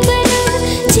తెలుపను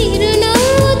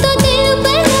చిరునవ్వుతో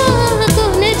తెలుపను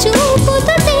కొన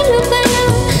చూపుతో తెలుపను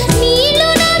నీలో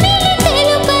నమిలి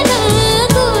తెలుపను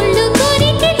గోళ్ళు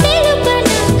కొరికి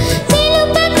తెలుపను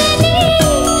తెలుపకనే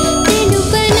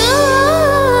తెలుపనా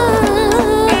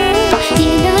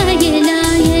ఎలా ఎలా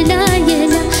ఎలా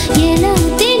ఎలా ఎలా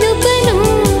తెలుపను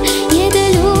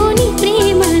ఎదలోని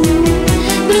ప్రేమను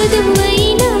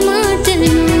మృదువైన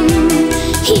మాటను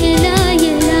ఎలా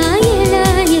ఎలా ఎలా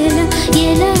ఎలా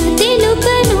ఎలా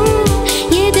తెలుపను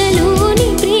ఎదలోని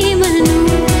ప్రేమను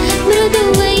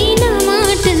మృదువైన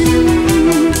మాటను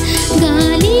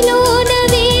గాలిలోన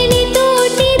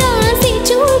వేలితోటి రాసి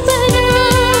చూపనా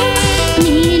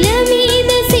నీల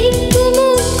మీద సిక్కు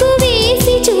ముక్కు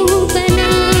వేసి చూపనా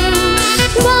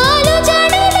వాలు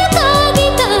జడల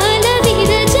కాగితాల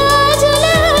విరజాజుల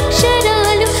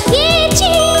అక్షరాలు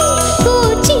ఏచి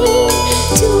కూచి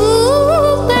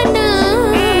చూపనా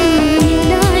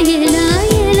ఎలా ఎలా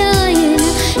ఎలా ఎలా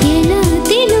ఎలా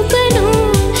తెలుపను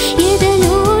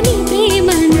ఎదలోని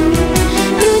ప్రేమను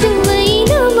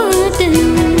మృదువైన మాటను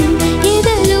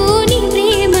ఎదలోని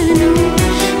ప్రేమను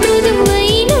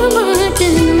మృదువైన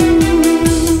మాటను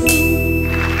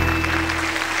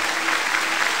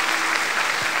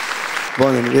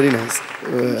బాగుందండి, వెరీ నైస్,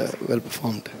 వెల్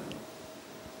పర్ఫార్మ్డ్.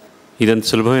 ఇదంత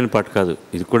సులభమైన పాట కాదు.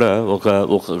 ఇది కూడా ఒక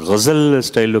ఒక గజల్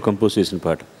స్టైల్లో కంపోజ్ చేసిన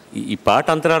పాట. ఈ పాట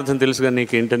అంతరార్థం తెలుసుగా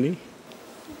నీకేంటని?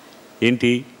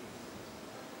 ఏంటి?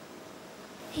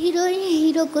 హీరోయిన్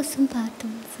హీరో కోసం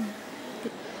పాడుతుంది సార్.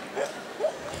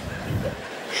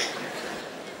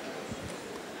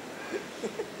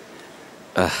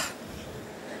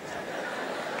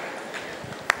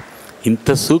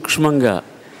 ఇంత సూక్ష్మంగా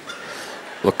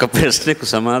ఒక ప్రశ్నకు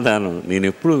సమాధానం నేను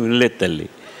ఎప్పుడూ వినలేదు తల్లి.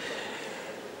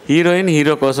 హీరోయిన్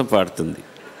హీరో కోసం పాడుతుంది.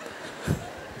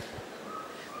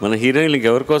 మన హీరోయిన్కి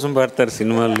ఎవరి కోసం పాడతారు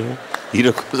సినిమాల్లో?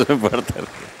 హీరో కోసమే పాడతారు.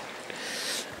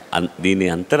 దీని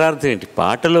అంతరార్థం ఏంటి?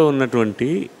 పాటలో ఉన్నటువంటి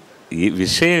ఈ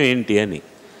విషయం ఏంటి అని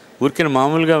ఊరికే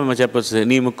మామూలుగా చెప్పచ్చు.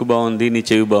 నీ ముక్కు బాగుంది, నీ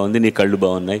చెవి బాగుంది, నీ కళ్ళు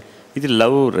బాగున్నాయి. ఇది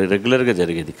లవ్ రెగ్యులర్గా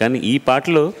జరిగేది. కానీ ఈ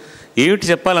పాటలో ఏమిటి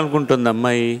చెప్పాలనుకుంటుంది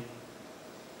అమ్మాయి?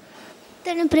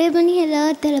 తన ప్రేమని ఎలా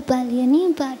తెలపాలి అని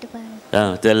పాట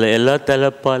పాడాలి. ఎలా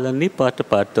తెలపాలని పాట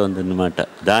పాడుతోందన్నమాట.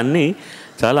 దాన్ని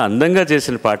చాలా అందంగా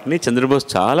చేసిన పాటని చంద్రబోస్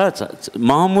చాలా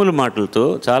మామూలు మాటలతో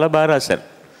చాలా బాగా రాశారు.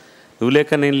 నువ్వు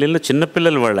లేక నేను లేని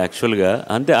చిన్నపిల్లలు వాళ్ళు యాక్చువల్గా.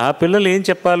 అంతే, ఆ పిల్లలు ఏం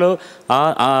చెప్పాలో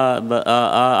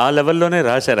ఆ లెవెల్లోనే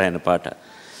రాశారు ఆయన పాట.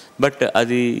 బట్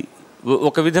అది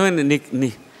ఒక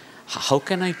విధమైన how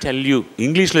can I tell you,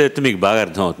 ఇంగ్లీష్లో అయితే మీకు బాగా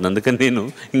అర్థం అవుతుంది. అందుకని నేను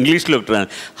ఇంగ్లీష్లో రాను.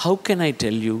 How can I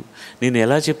tell you, నేను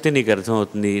ఎలా చెప్తే నీకు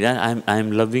అర్థమవుతుంది?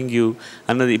 ఐఎమ్ లవ్వింగ్ యూ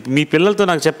అన్నది మీ పిల్లలతో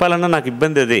నాకు చెప్పాలన్నా నాకు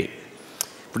ఇబ్బంది అదే.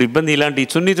 ఇప్పుడు ఇబ్బంది ఇలాంటి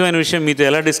సున్నితమైన విషయం మీతో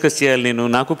ఎలా డిస్కస్ చేయాలి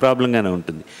నాకు ప్రాబ్లంగానే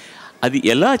ఉంటుంది. అది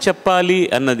ఎలా చెప్పాలి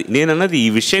అన్నది నేనన్నది ఈ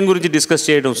విషయం గురించి డిస్కస్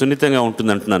చేయడం సున్నితంగా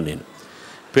ఉంటుంది అంటున్నాను నేను.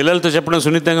 పిల్లలతో చెప్పడం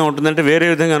సున్నితంగా ఉంటుందంటే వేరే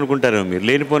విధంగా అనుకుంటారేమో మీరు.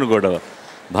 లేనిపోని గొడవ.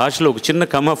 భాషలో ఒక చిన్న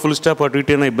కమ్మ ఫుల్ స్టాప్ అటు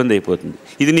ఇటు అయినా ఇబ్బంది అయిపోతుంది.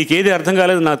 ఇది నీకేది అర్థం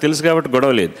కాలేదు నాకు తెలుసు కాబట్టి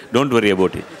గొడవ లేదు. Don't worry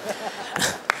about it.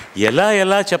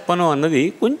 ఎలా చెప్పను అన్నది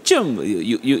కొంచెం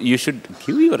you should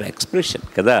give your expression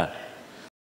కదా.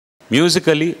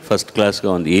 మ్యూజికలీ ఫస్ట్ క్లాస్గా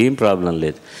ఉంది, ఏం ప్రాబ్లం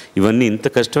లేదు. ఇవన్నీ ఇంత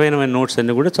కష్టమైన నోట్స్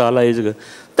అన్నీ కూడా చాలా ఈజీగా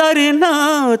తరినా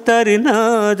తరినా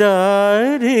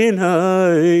దారినా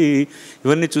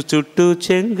ఇవన్నీ చుట్టూ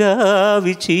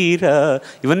చెంగావి చీర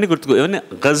ఇవన్నీ గుర్తుకో. ఇవన్నీ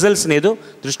గజల్స్ని ఏదో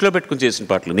దృష్టిలో పెట్టుకుని చేసిన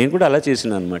పాటలు. నేను కూడా అలా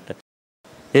చేసినా అనమాట.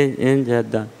 ఏం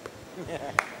చేద్దాం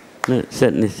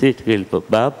సార్, నీ సీట్కి వెళ్ళిపో.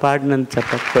 బాగా పాడినంత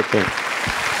చెప్పకపోతే.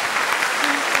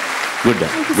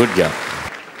 Good job.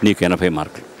 నీకు 80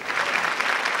 మార్కులు.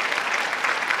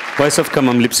 వాయిస్ ఆఫ్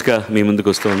ఖమ్మం లిప్స్గా మీ ముందుకు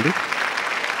వస్తుంది.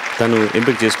 తను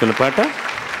ఎంపిక చేసుకున్న పాట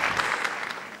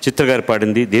చిత్ర గారు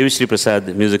పాడింది, దేవిశ్రీ ప్రసాద్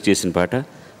మ్యూజిక్ చేసిన పాట,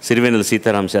 సిరివెన్నెల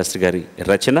సీతారామ శాస్త్రి గారి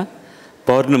రచన,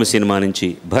 పౌర్ణమి సినిమా నుంచి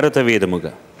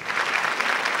భరతవేదముగా.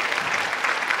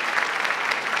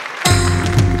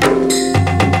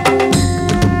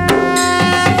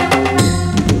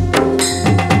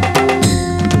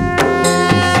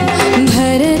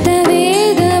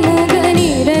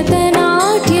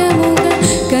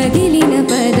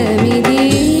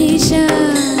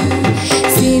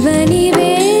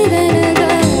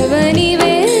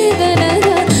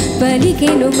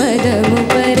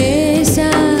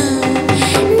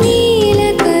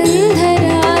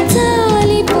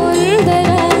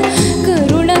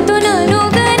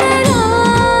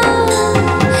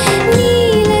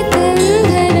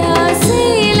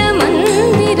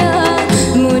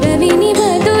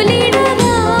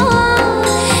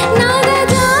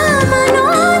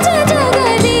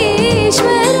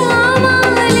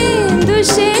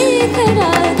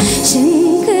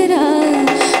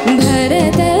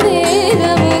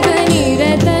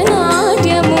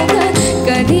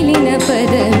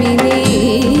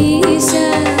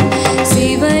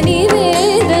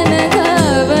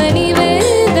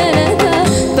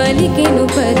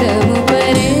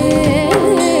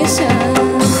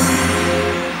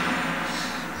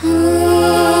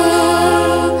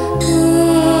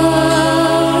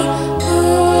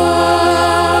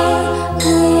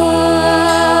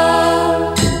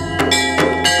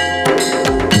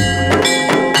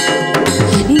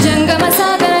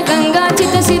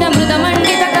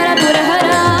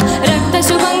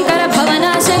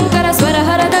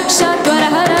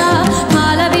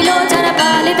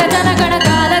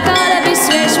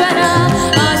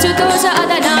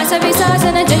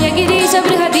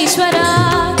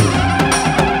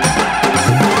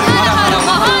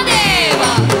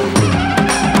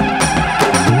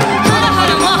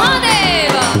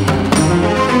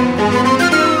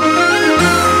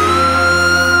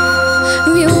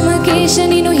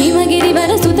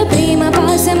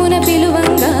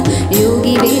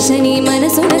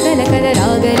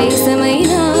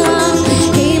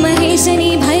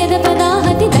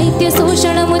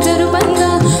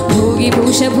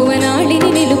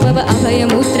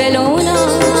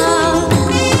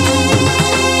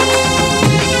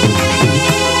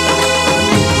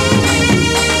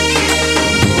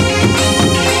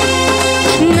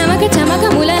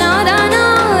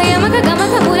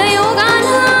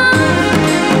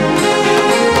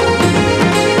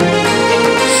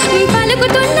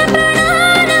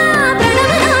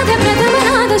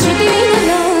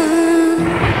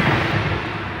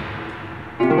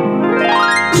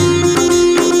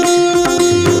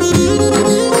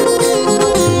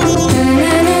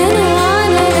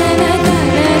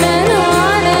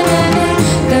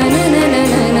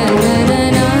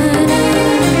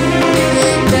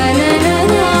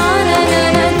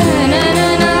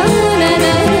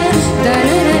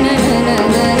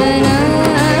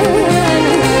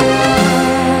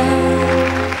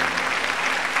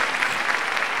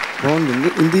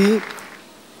 ఇది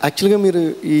యాక్చువల్గా మీరు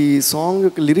ఈ సాంగ్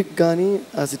యొక్క లిరిక్ కానీ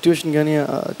ఆ సిచ్యువేషన్ కానీ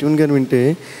ఆ ట్యూన్ కానీ వింటే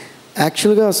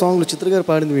యాక్చువల్గా ఆ సాంగ్లో చిత్ర గారు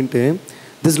పాడింది వింటే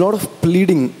this lot of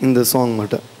pleading in the song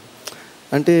అన్నమాట.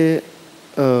 అంటే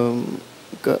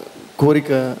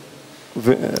కోరిక,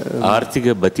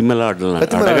 ఆర్తిగా బతిమలాడడం,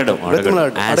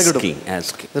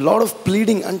 లాట్ ఆఫ్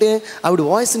ప్లీడింగ్. అంటే ఆవిడ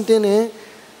వాయిస్ ఉంటేనే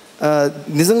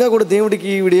నిజంగా కూడా దేవుడికి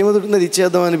ఈవిడ ఏమవుతుందో అది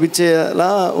ఇచ్చేద్దాం అనిపించేలా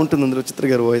ఉంటుంది అందులో చిత్ర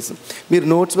గారి వాయిస్. మీరు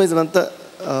నోట్స్ వైజ్ అంతా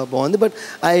బాగుంది, but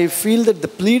I feel that the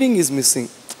pleading is missing.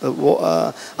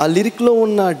 ఆ లిరిక్లో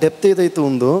ఉన్న డెప్త్ ఏదైతే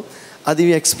ఉందో అది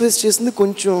ఎక్స్ప్రెస్ చేసింది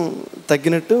కొంచెం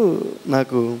తగ్గినట్టు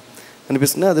నాకు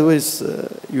అనిపిస్తుంది. Otherwise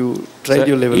you try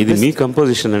your level. ఇది మీ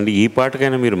కంపోజిషన్ అండి, ఈ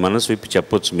పాటకైనా మీరు మనసు విప్పి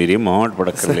చెప్పొచ్చు, మీరేం మొహమాట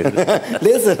పడక్కర్లేదు.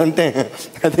 లేదు సార్, అంటే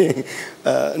అదే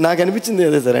నాకు అనిపించింది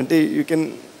అదే సార్. అంటే యూ కెన్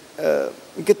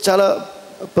ఇంకా చాలా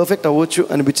పర్ఫెక్ట్ అవ్వచ్చు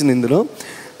అనిపించింది ఇందులో,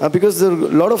 because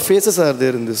lot of faces are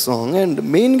there in this song. And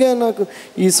మెయిన్గా నాకు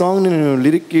ఈ సాంగ్ నేను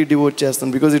లిరిక్కి డివోట్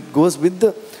చేస్తాను, because it goes with the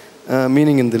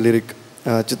meaning in the lyric.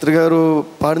 చిత్ర గారు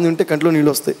పాడింది ఉంటే కంట్లో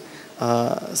నీళ్ళు వస్తాయి ఆ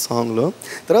సాంగ్లో.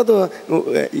 తర్వాత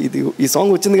ఈ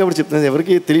సాంగ్ వచ్చింది కాబట్టి చెప్తున్నాను,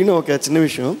 ఎవరికి తెలియని ఒక చిన్న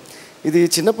విషయం. ఇది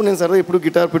చిన్నప్పుడు నేను సరదా ఎప్పుడు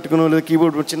గిటార్ పెట్టుకుని లేదా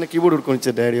కీబోర్డ్, చిన్న కీబోర్డ్ పెట్టుకొని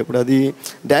వచ్చారు డాడీ. అప్పుడు అది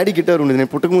డాడీ గిటార్ ఉండేది,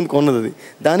 నేను పుట్టక ముందు కొన్నది. అది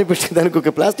దానికి ఒక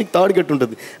ప్లాస్టిక్ తాడు కట్టి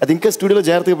ఉంటుంది, అది ఇంకా స్టూడియోలో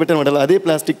జాగ్రత్తగా పెట్టాను అదే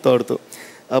ప్లాస్టిక్ తాడుతో.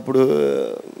 అప్పుడు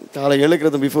చాలా ఏళ్ల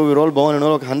క్రితం, బిఫోర్ వీర్ ఆల్ బాగున్నాను,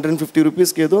 ఒక 150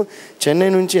 రూపీస్కి ఏదో చెన్నై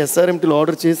నుంచి SRMTలో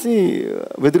ఆర్డర్ చేసి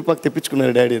వెదురుపాకు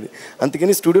తెప్పించుకున్నారు డాడీ. అది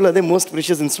అందుకని స్టూడియోలో అదే మోస్ట్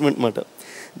ప్రెషియస్ ఇన్స్ట్రుమెంట్ అన్నమాట.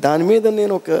 దాని మీద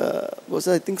నేను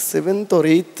బహుశా I think 7th or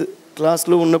 8th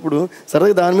క్లాస్లో ఉన్నప్పుడు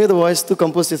సరదాగా దాని మీద వాయిస్తో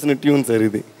కంపోజ్ చేసిన ట్యూన్ సార్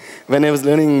ఇది, when I was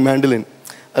learning mandolin.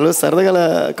 అలా సరదాగా అలా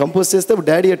కంపోజ్ చేస్తే అప్పుడు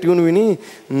డాడీ ఆ ట్యూన్ విని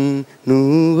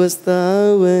నువ్వు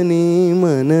వస్తావని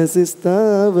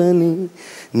మనసిస్తావని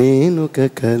నేనొక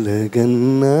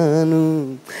కలగన్నాను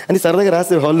అని సరదాగా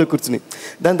రాశారు హాల్లో కూర్చుని.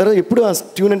 దాని తర్వాత ఎప్పుడు ఆ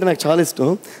ట్యూన్ అంటే నాకు చాలా ఇష్టం.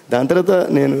 దాని తర్వాత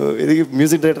నేను ఎదిగి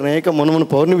మ్యూజిక్ డైరెక్టర్ అయ్యాక మొన్న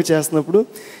పౌర్ణమి చేస్తున్నప్పుడు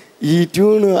ఈ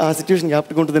ట్యూన్ ఆ సిచ్యువేషన్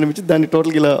జ్ఞాపకం ఉంటుంది అనిపించి దాన్ని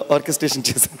టోటల్గా ఇలా ఆర్కెస్ట్రేషన్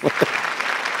చేశాను.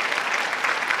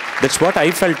 That's what I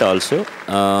felt also.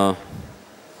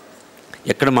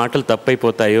 ఎక్కడ మాటలు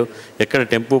తప్పైపోతాయో, ఎక్కడ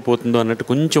టెంపో పోతుందో అన్నట్టు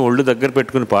కొంచెం ఒళ్ళు దగ్గర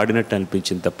పెట్టుకుని పాడినట్టు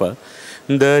అనిపించింది తప్ప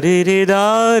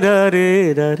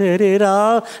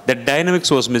దట్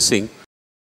డైనమిక్స్ వాజ్ మిస్సింగ్.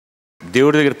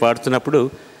 దేవుడి దగ్గర పాడుతున్నప్పుడు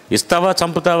ఇస్తావా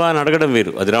చంపుతావా అని అడగడం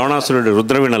వేరు, అది రావణాసురుడు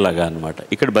రుద్రవీణలాగా అనమాట.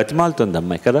 ఇక్కడ బతిమాలుతుంది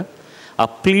అమ్మాయి కదా, ఆ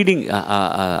ప్లీడింగ్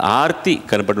ఆర్తి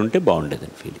కనపడి ఉంటే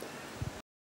బాగుండేదని ఫీలింగ్.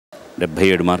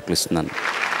 77 మార్కులు ఇస్తున్నాను.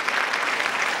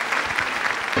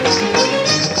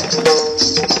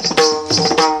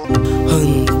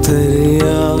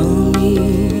 అంతర్యామి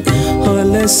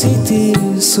అలసితి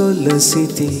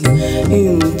సొలసితి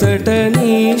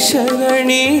ఇంతటనీ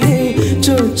శరణిదే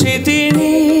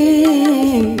చొచ్చితిని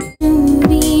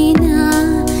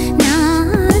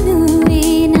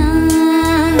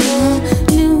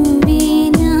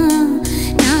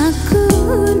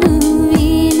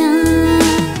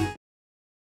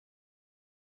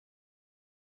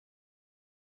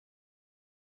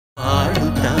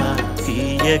పాడుతా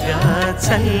తీయగా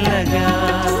చల్లగా,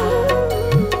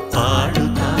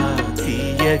 పాడుతా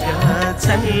తీయగా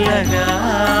చల్లగా.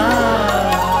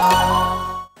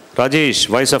 Rajesh,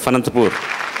 voice of Anantapur.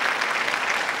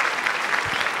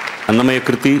 అన్నమయ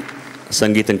కృతి,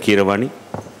 సంగీతం కీరవాణి,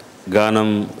 గానం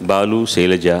బాలు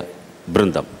శైలజ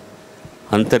బృందం.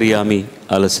 అంతర్యామి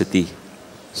అలసితి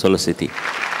సొలసితి.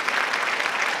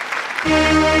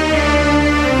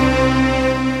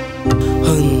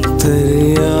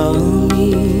 అంతర్యామి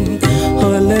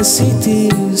అలసితి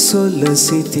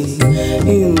సొలసితి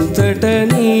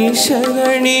ఇంతటనీ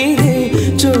శరణిదే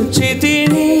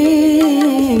చొచ్చితిని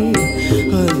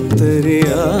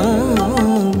అంతర్యామి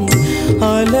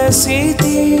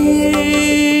అలసితి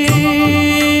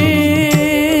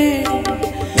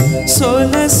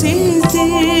సొలసితి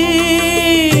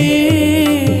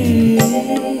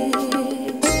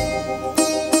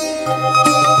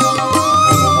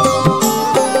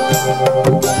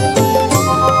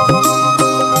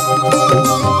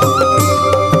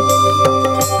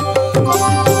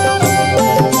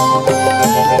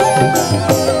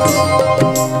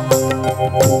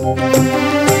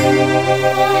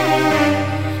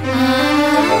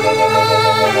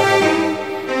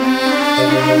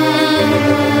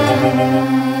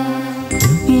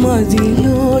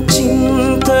మదిలో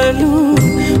చింతలు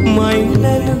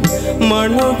మైనలు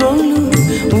మణుగోలు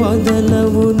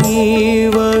వదలవు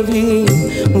నీవవి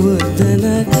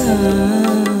వదలగా.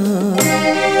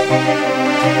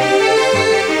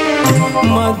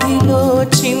 మదిలో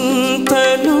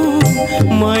చింతలు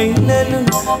మైనలు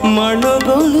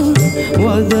మణుగోలు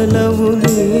వదలవు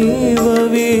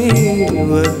నీవవి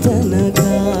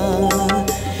వదలగా.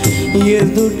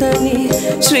 ఎదుటని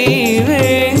శ్రీ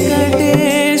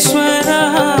వెంకటేశ్వర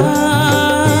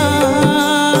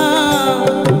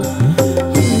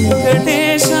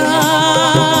వెంకటేశ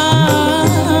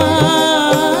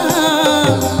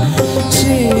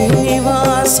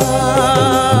శ్రీనివాస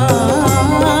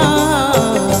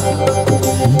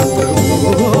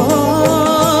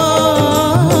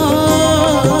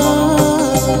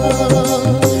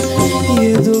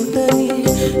ఎదుటని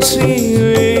శ్రీ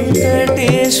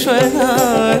వెంకటేశ్వర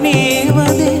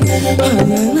నీవదే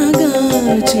అనగా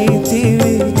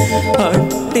చేతివి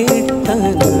అట్టే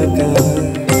తనగా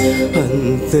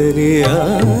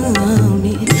అంతర్యామి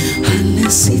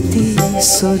అలసితి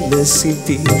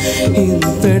సొలసితి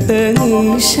ఇంతటని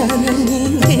శరణి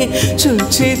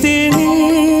చుచితిని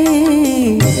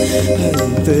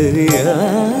అంతర్యామి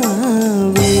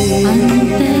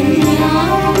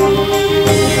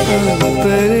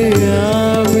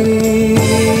అంతర్యామి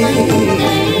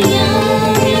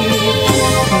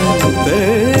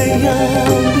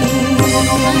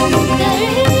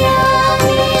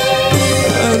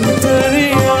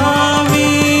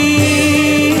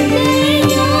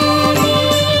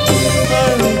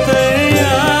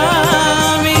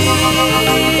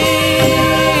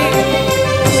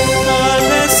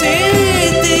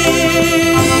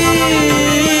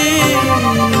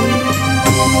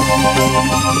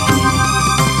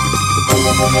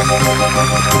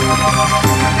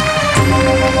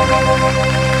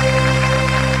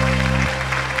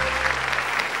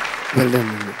well done.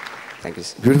 Thank you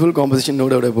sir. Beautiful composition, no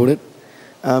doubt about it.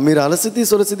 మీరు అలసితి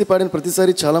సొలసితి పాడిన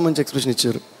ప్రతిసారి చాలా మంచి ఎక్స్ప్రెషన్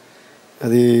ఇచ్చారు.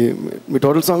 అది మీ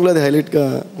టోటల్ సాంగ్లో అది హైలైట్గా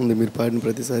ఉంది మీరు పాడిన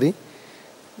ప్రతిసారి.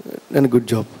 And good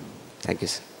job. Thank you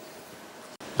sir.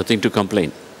 Nothing to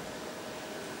complain,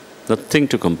 nothing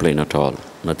to complain at all,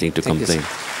 nothing to complain.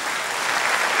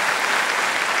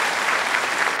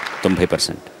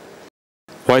 90%.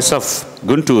 Voice of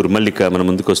Guntur మల్లిక మన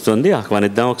ముందుకు వస్తుంది,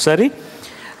 ఆహ్వానిద్దాం ఒకసారి.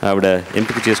 ఆవిడ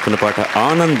ఎంపిక చేసుకున్న పాట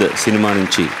ఆనంద్ సినిమా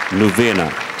నుంచి నువ్వేనా.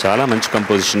 చాలా మంచి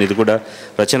కంపోజిషన్ ఇది కూడా.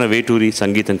 రచన వేటూరి,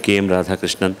 సంగీతం కేఎం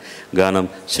రాధాకృష్ణన్, గానం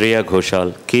శ్రేయా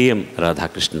ఘోషాల్, కేఎం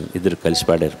రాధాకృష్ణన్ ఇద్దరు కలిసి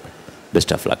పాడారు.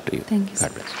 Best of luck to you.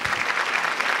 God bless.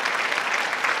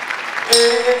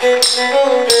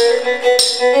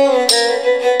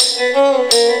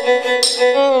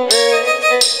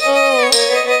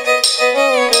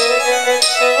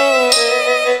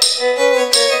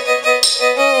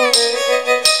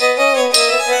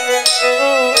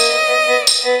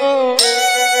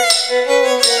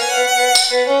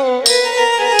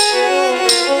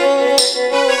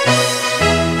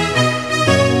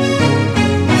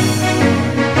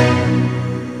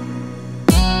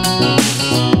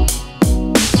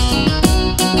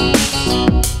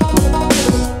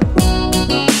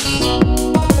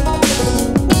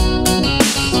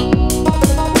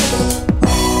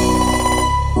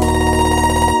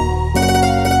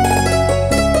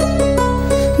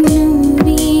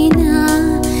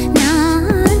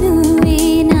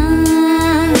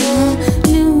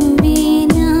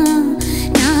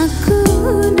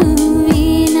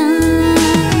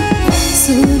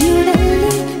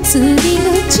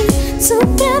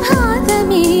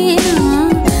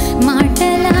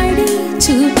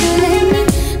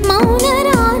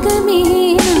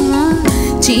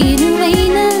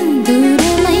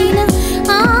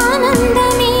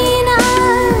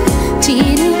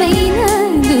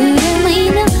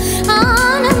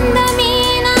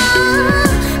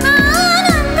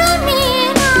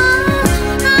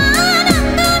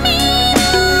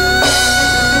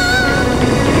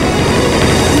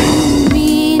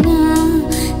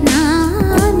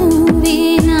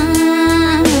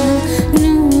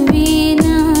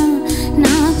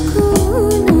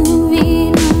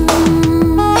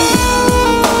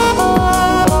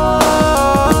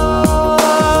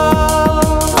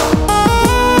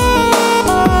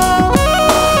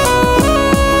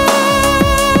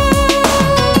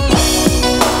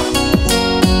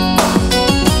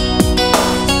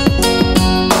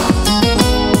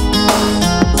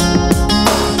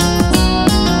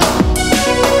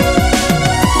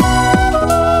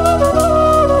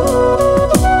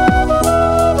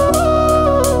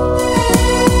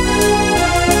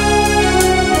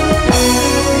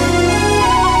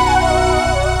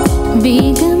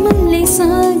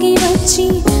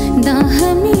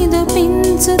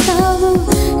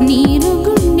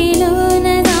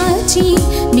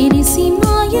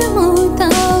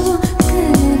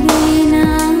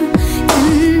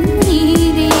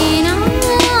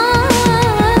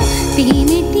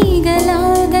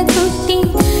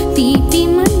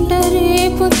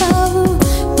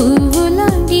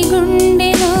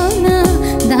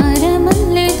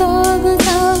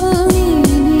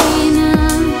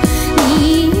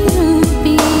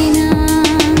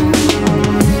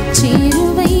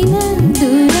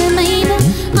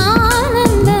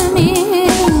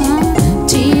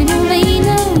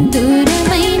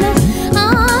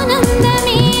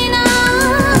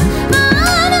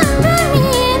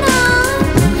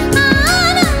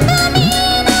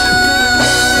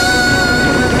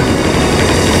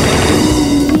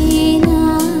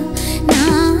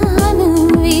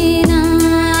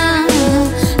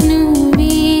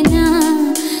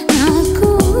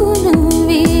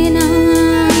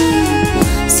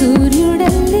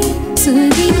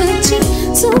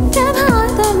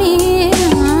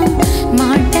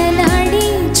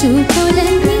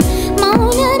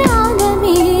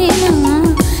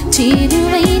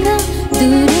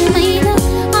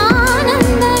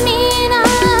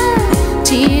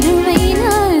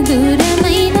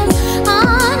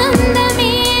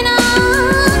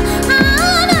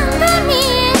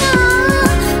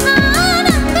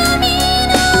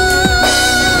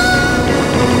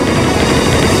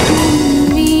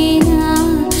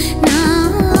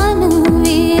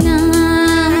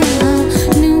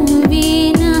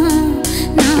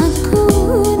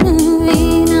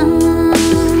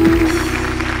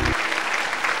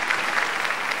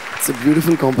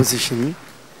 Beautiful composition.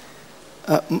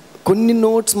 కొన్ని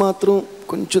నోట్స్ మాత్రం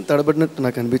కొంచెం తడబడినట్టు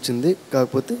నాకు అనిపించింది,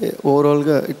 కాకపోతే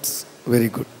ఓవరాల్గా ఇట్స్ వెరీ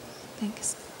గుడ్.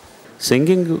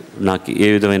 సింగింగ్ నాకు ఏ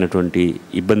విధమైనటువంటి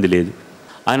ఇబ్బంది లేదు.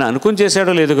 ఆయన అనుకుని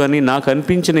చేశాడో లేదో కానీ నాకు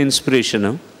అనిపించిన ఇన్స్పిరేషన్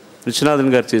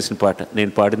విశ్వనాథన్ గారు చేసిన పాట,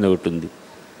 నేను పాడింది ఒకటి ఉంది.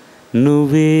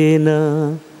 నువ్వేనా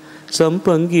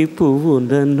సంపంగి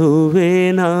పువ్వున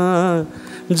నువ్వేనా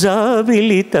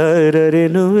జాబిలి తారరే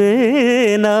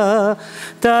నువ్వేనా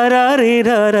తారారే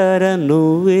రార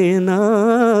నువ్వేనా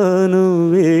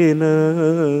నువ్వేనా.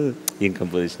 ఏం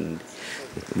కంపోజిషన్ అండి,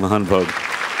 మహానుభావుడు.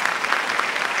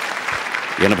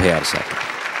 86%.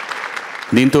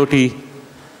 దీంతో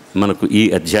మనకు ఈ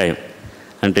అధ్యాయం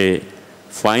అంటే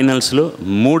ఫైనల్స్లో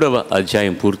 3వ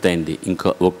అధ్యాయం పూర్తయింది. ఇంకా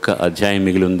ఒక్క అధ్యాయం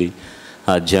మిగిలి ఉంది.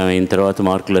 ఆ అధ్యాయం అయిన తర్వాత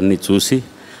మార్కులన్నీ చూసి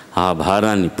ఆ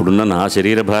భారాన్ని, ఇప్పుడున్న నా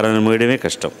శరీర భారాన్ని మోయడమే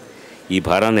కష్టం. ఈ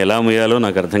భారాన్ని ఎలా మోయాలో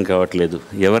నాకు అర్థం కావట్లేదు.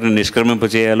 ఎవరిని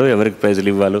నిష్క్రమింపచేయాలో, ఎవరికి ప్రైజులు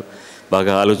ఇవ్వాలో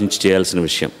బాగా ఆలోచించి చేయాల్సిన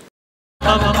విషయం.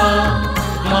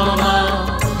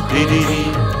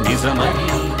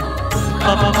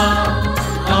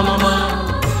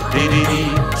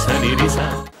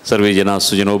 సర్వే జనా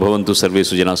సుజనో భవంతు, సర్వే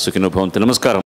సుజనా సుఖినో భవంతు. నమస్కారం.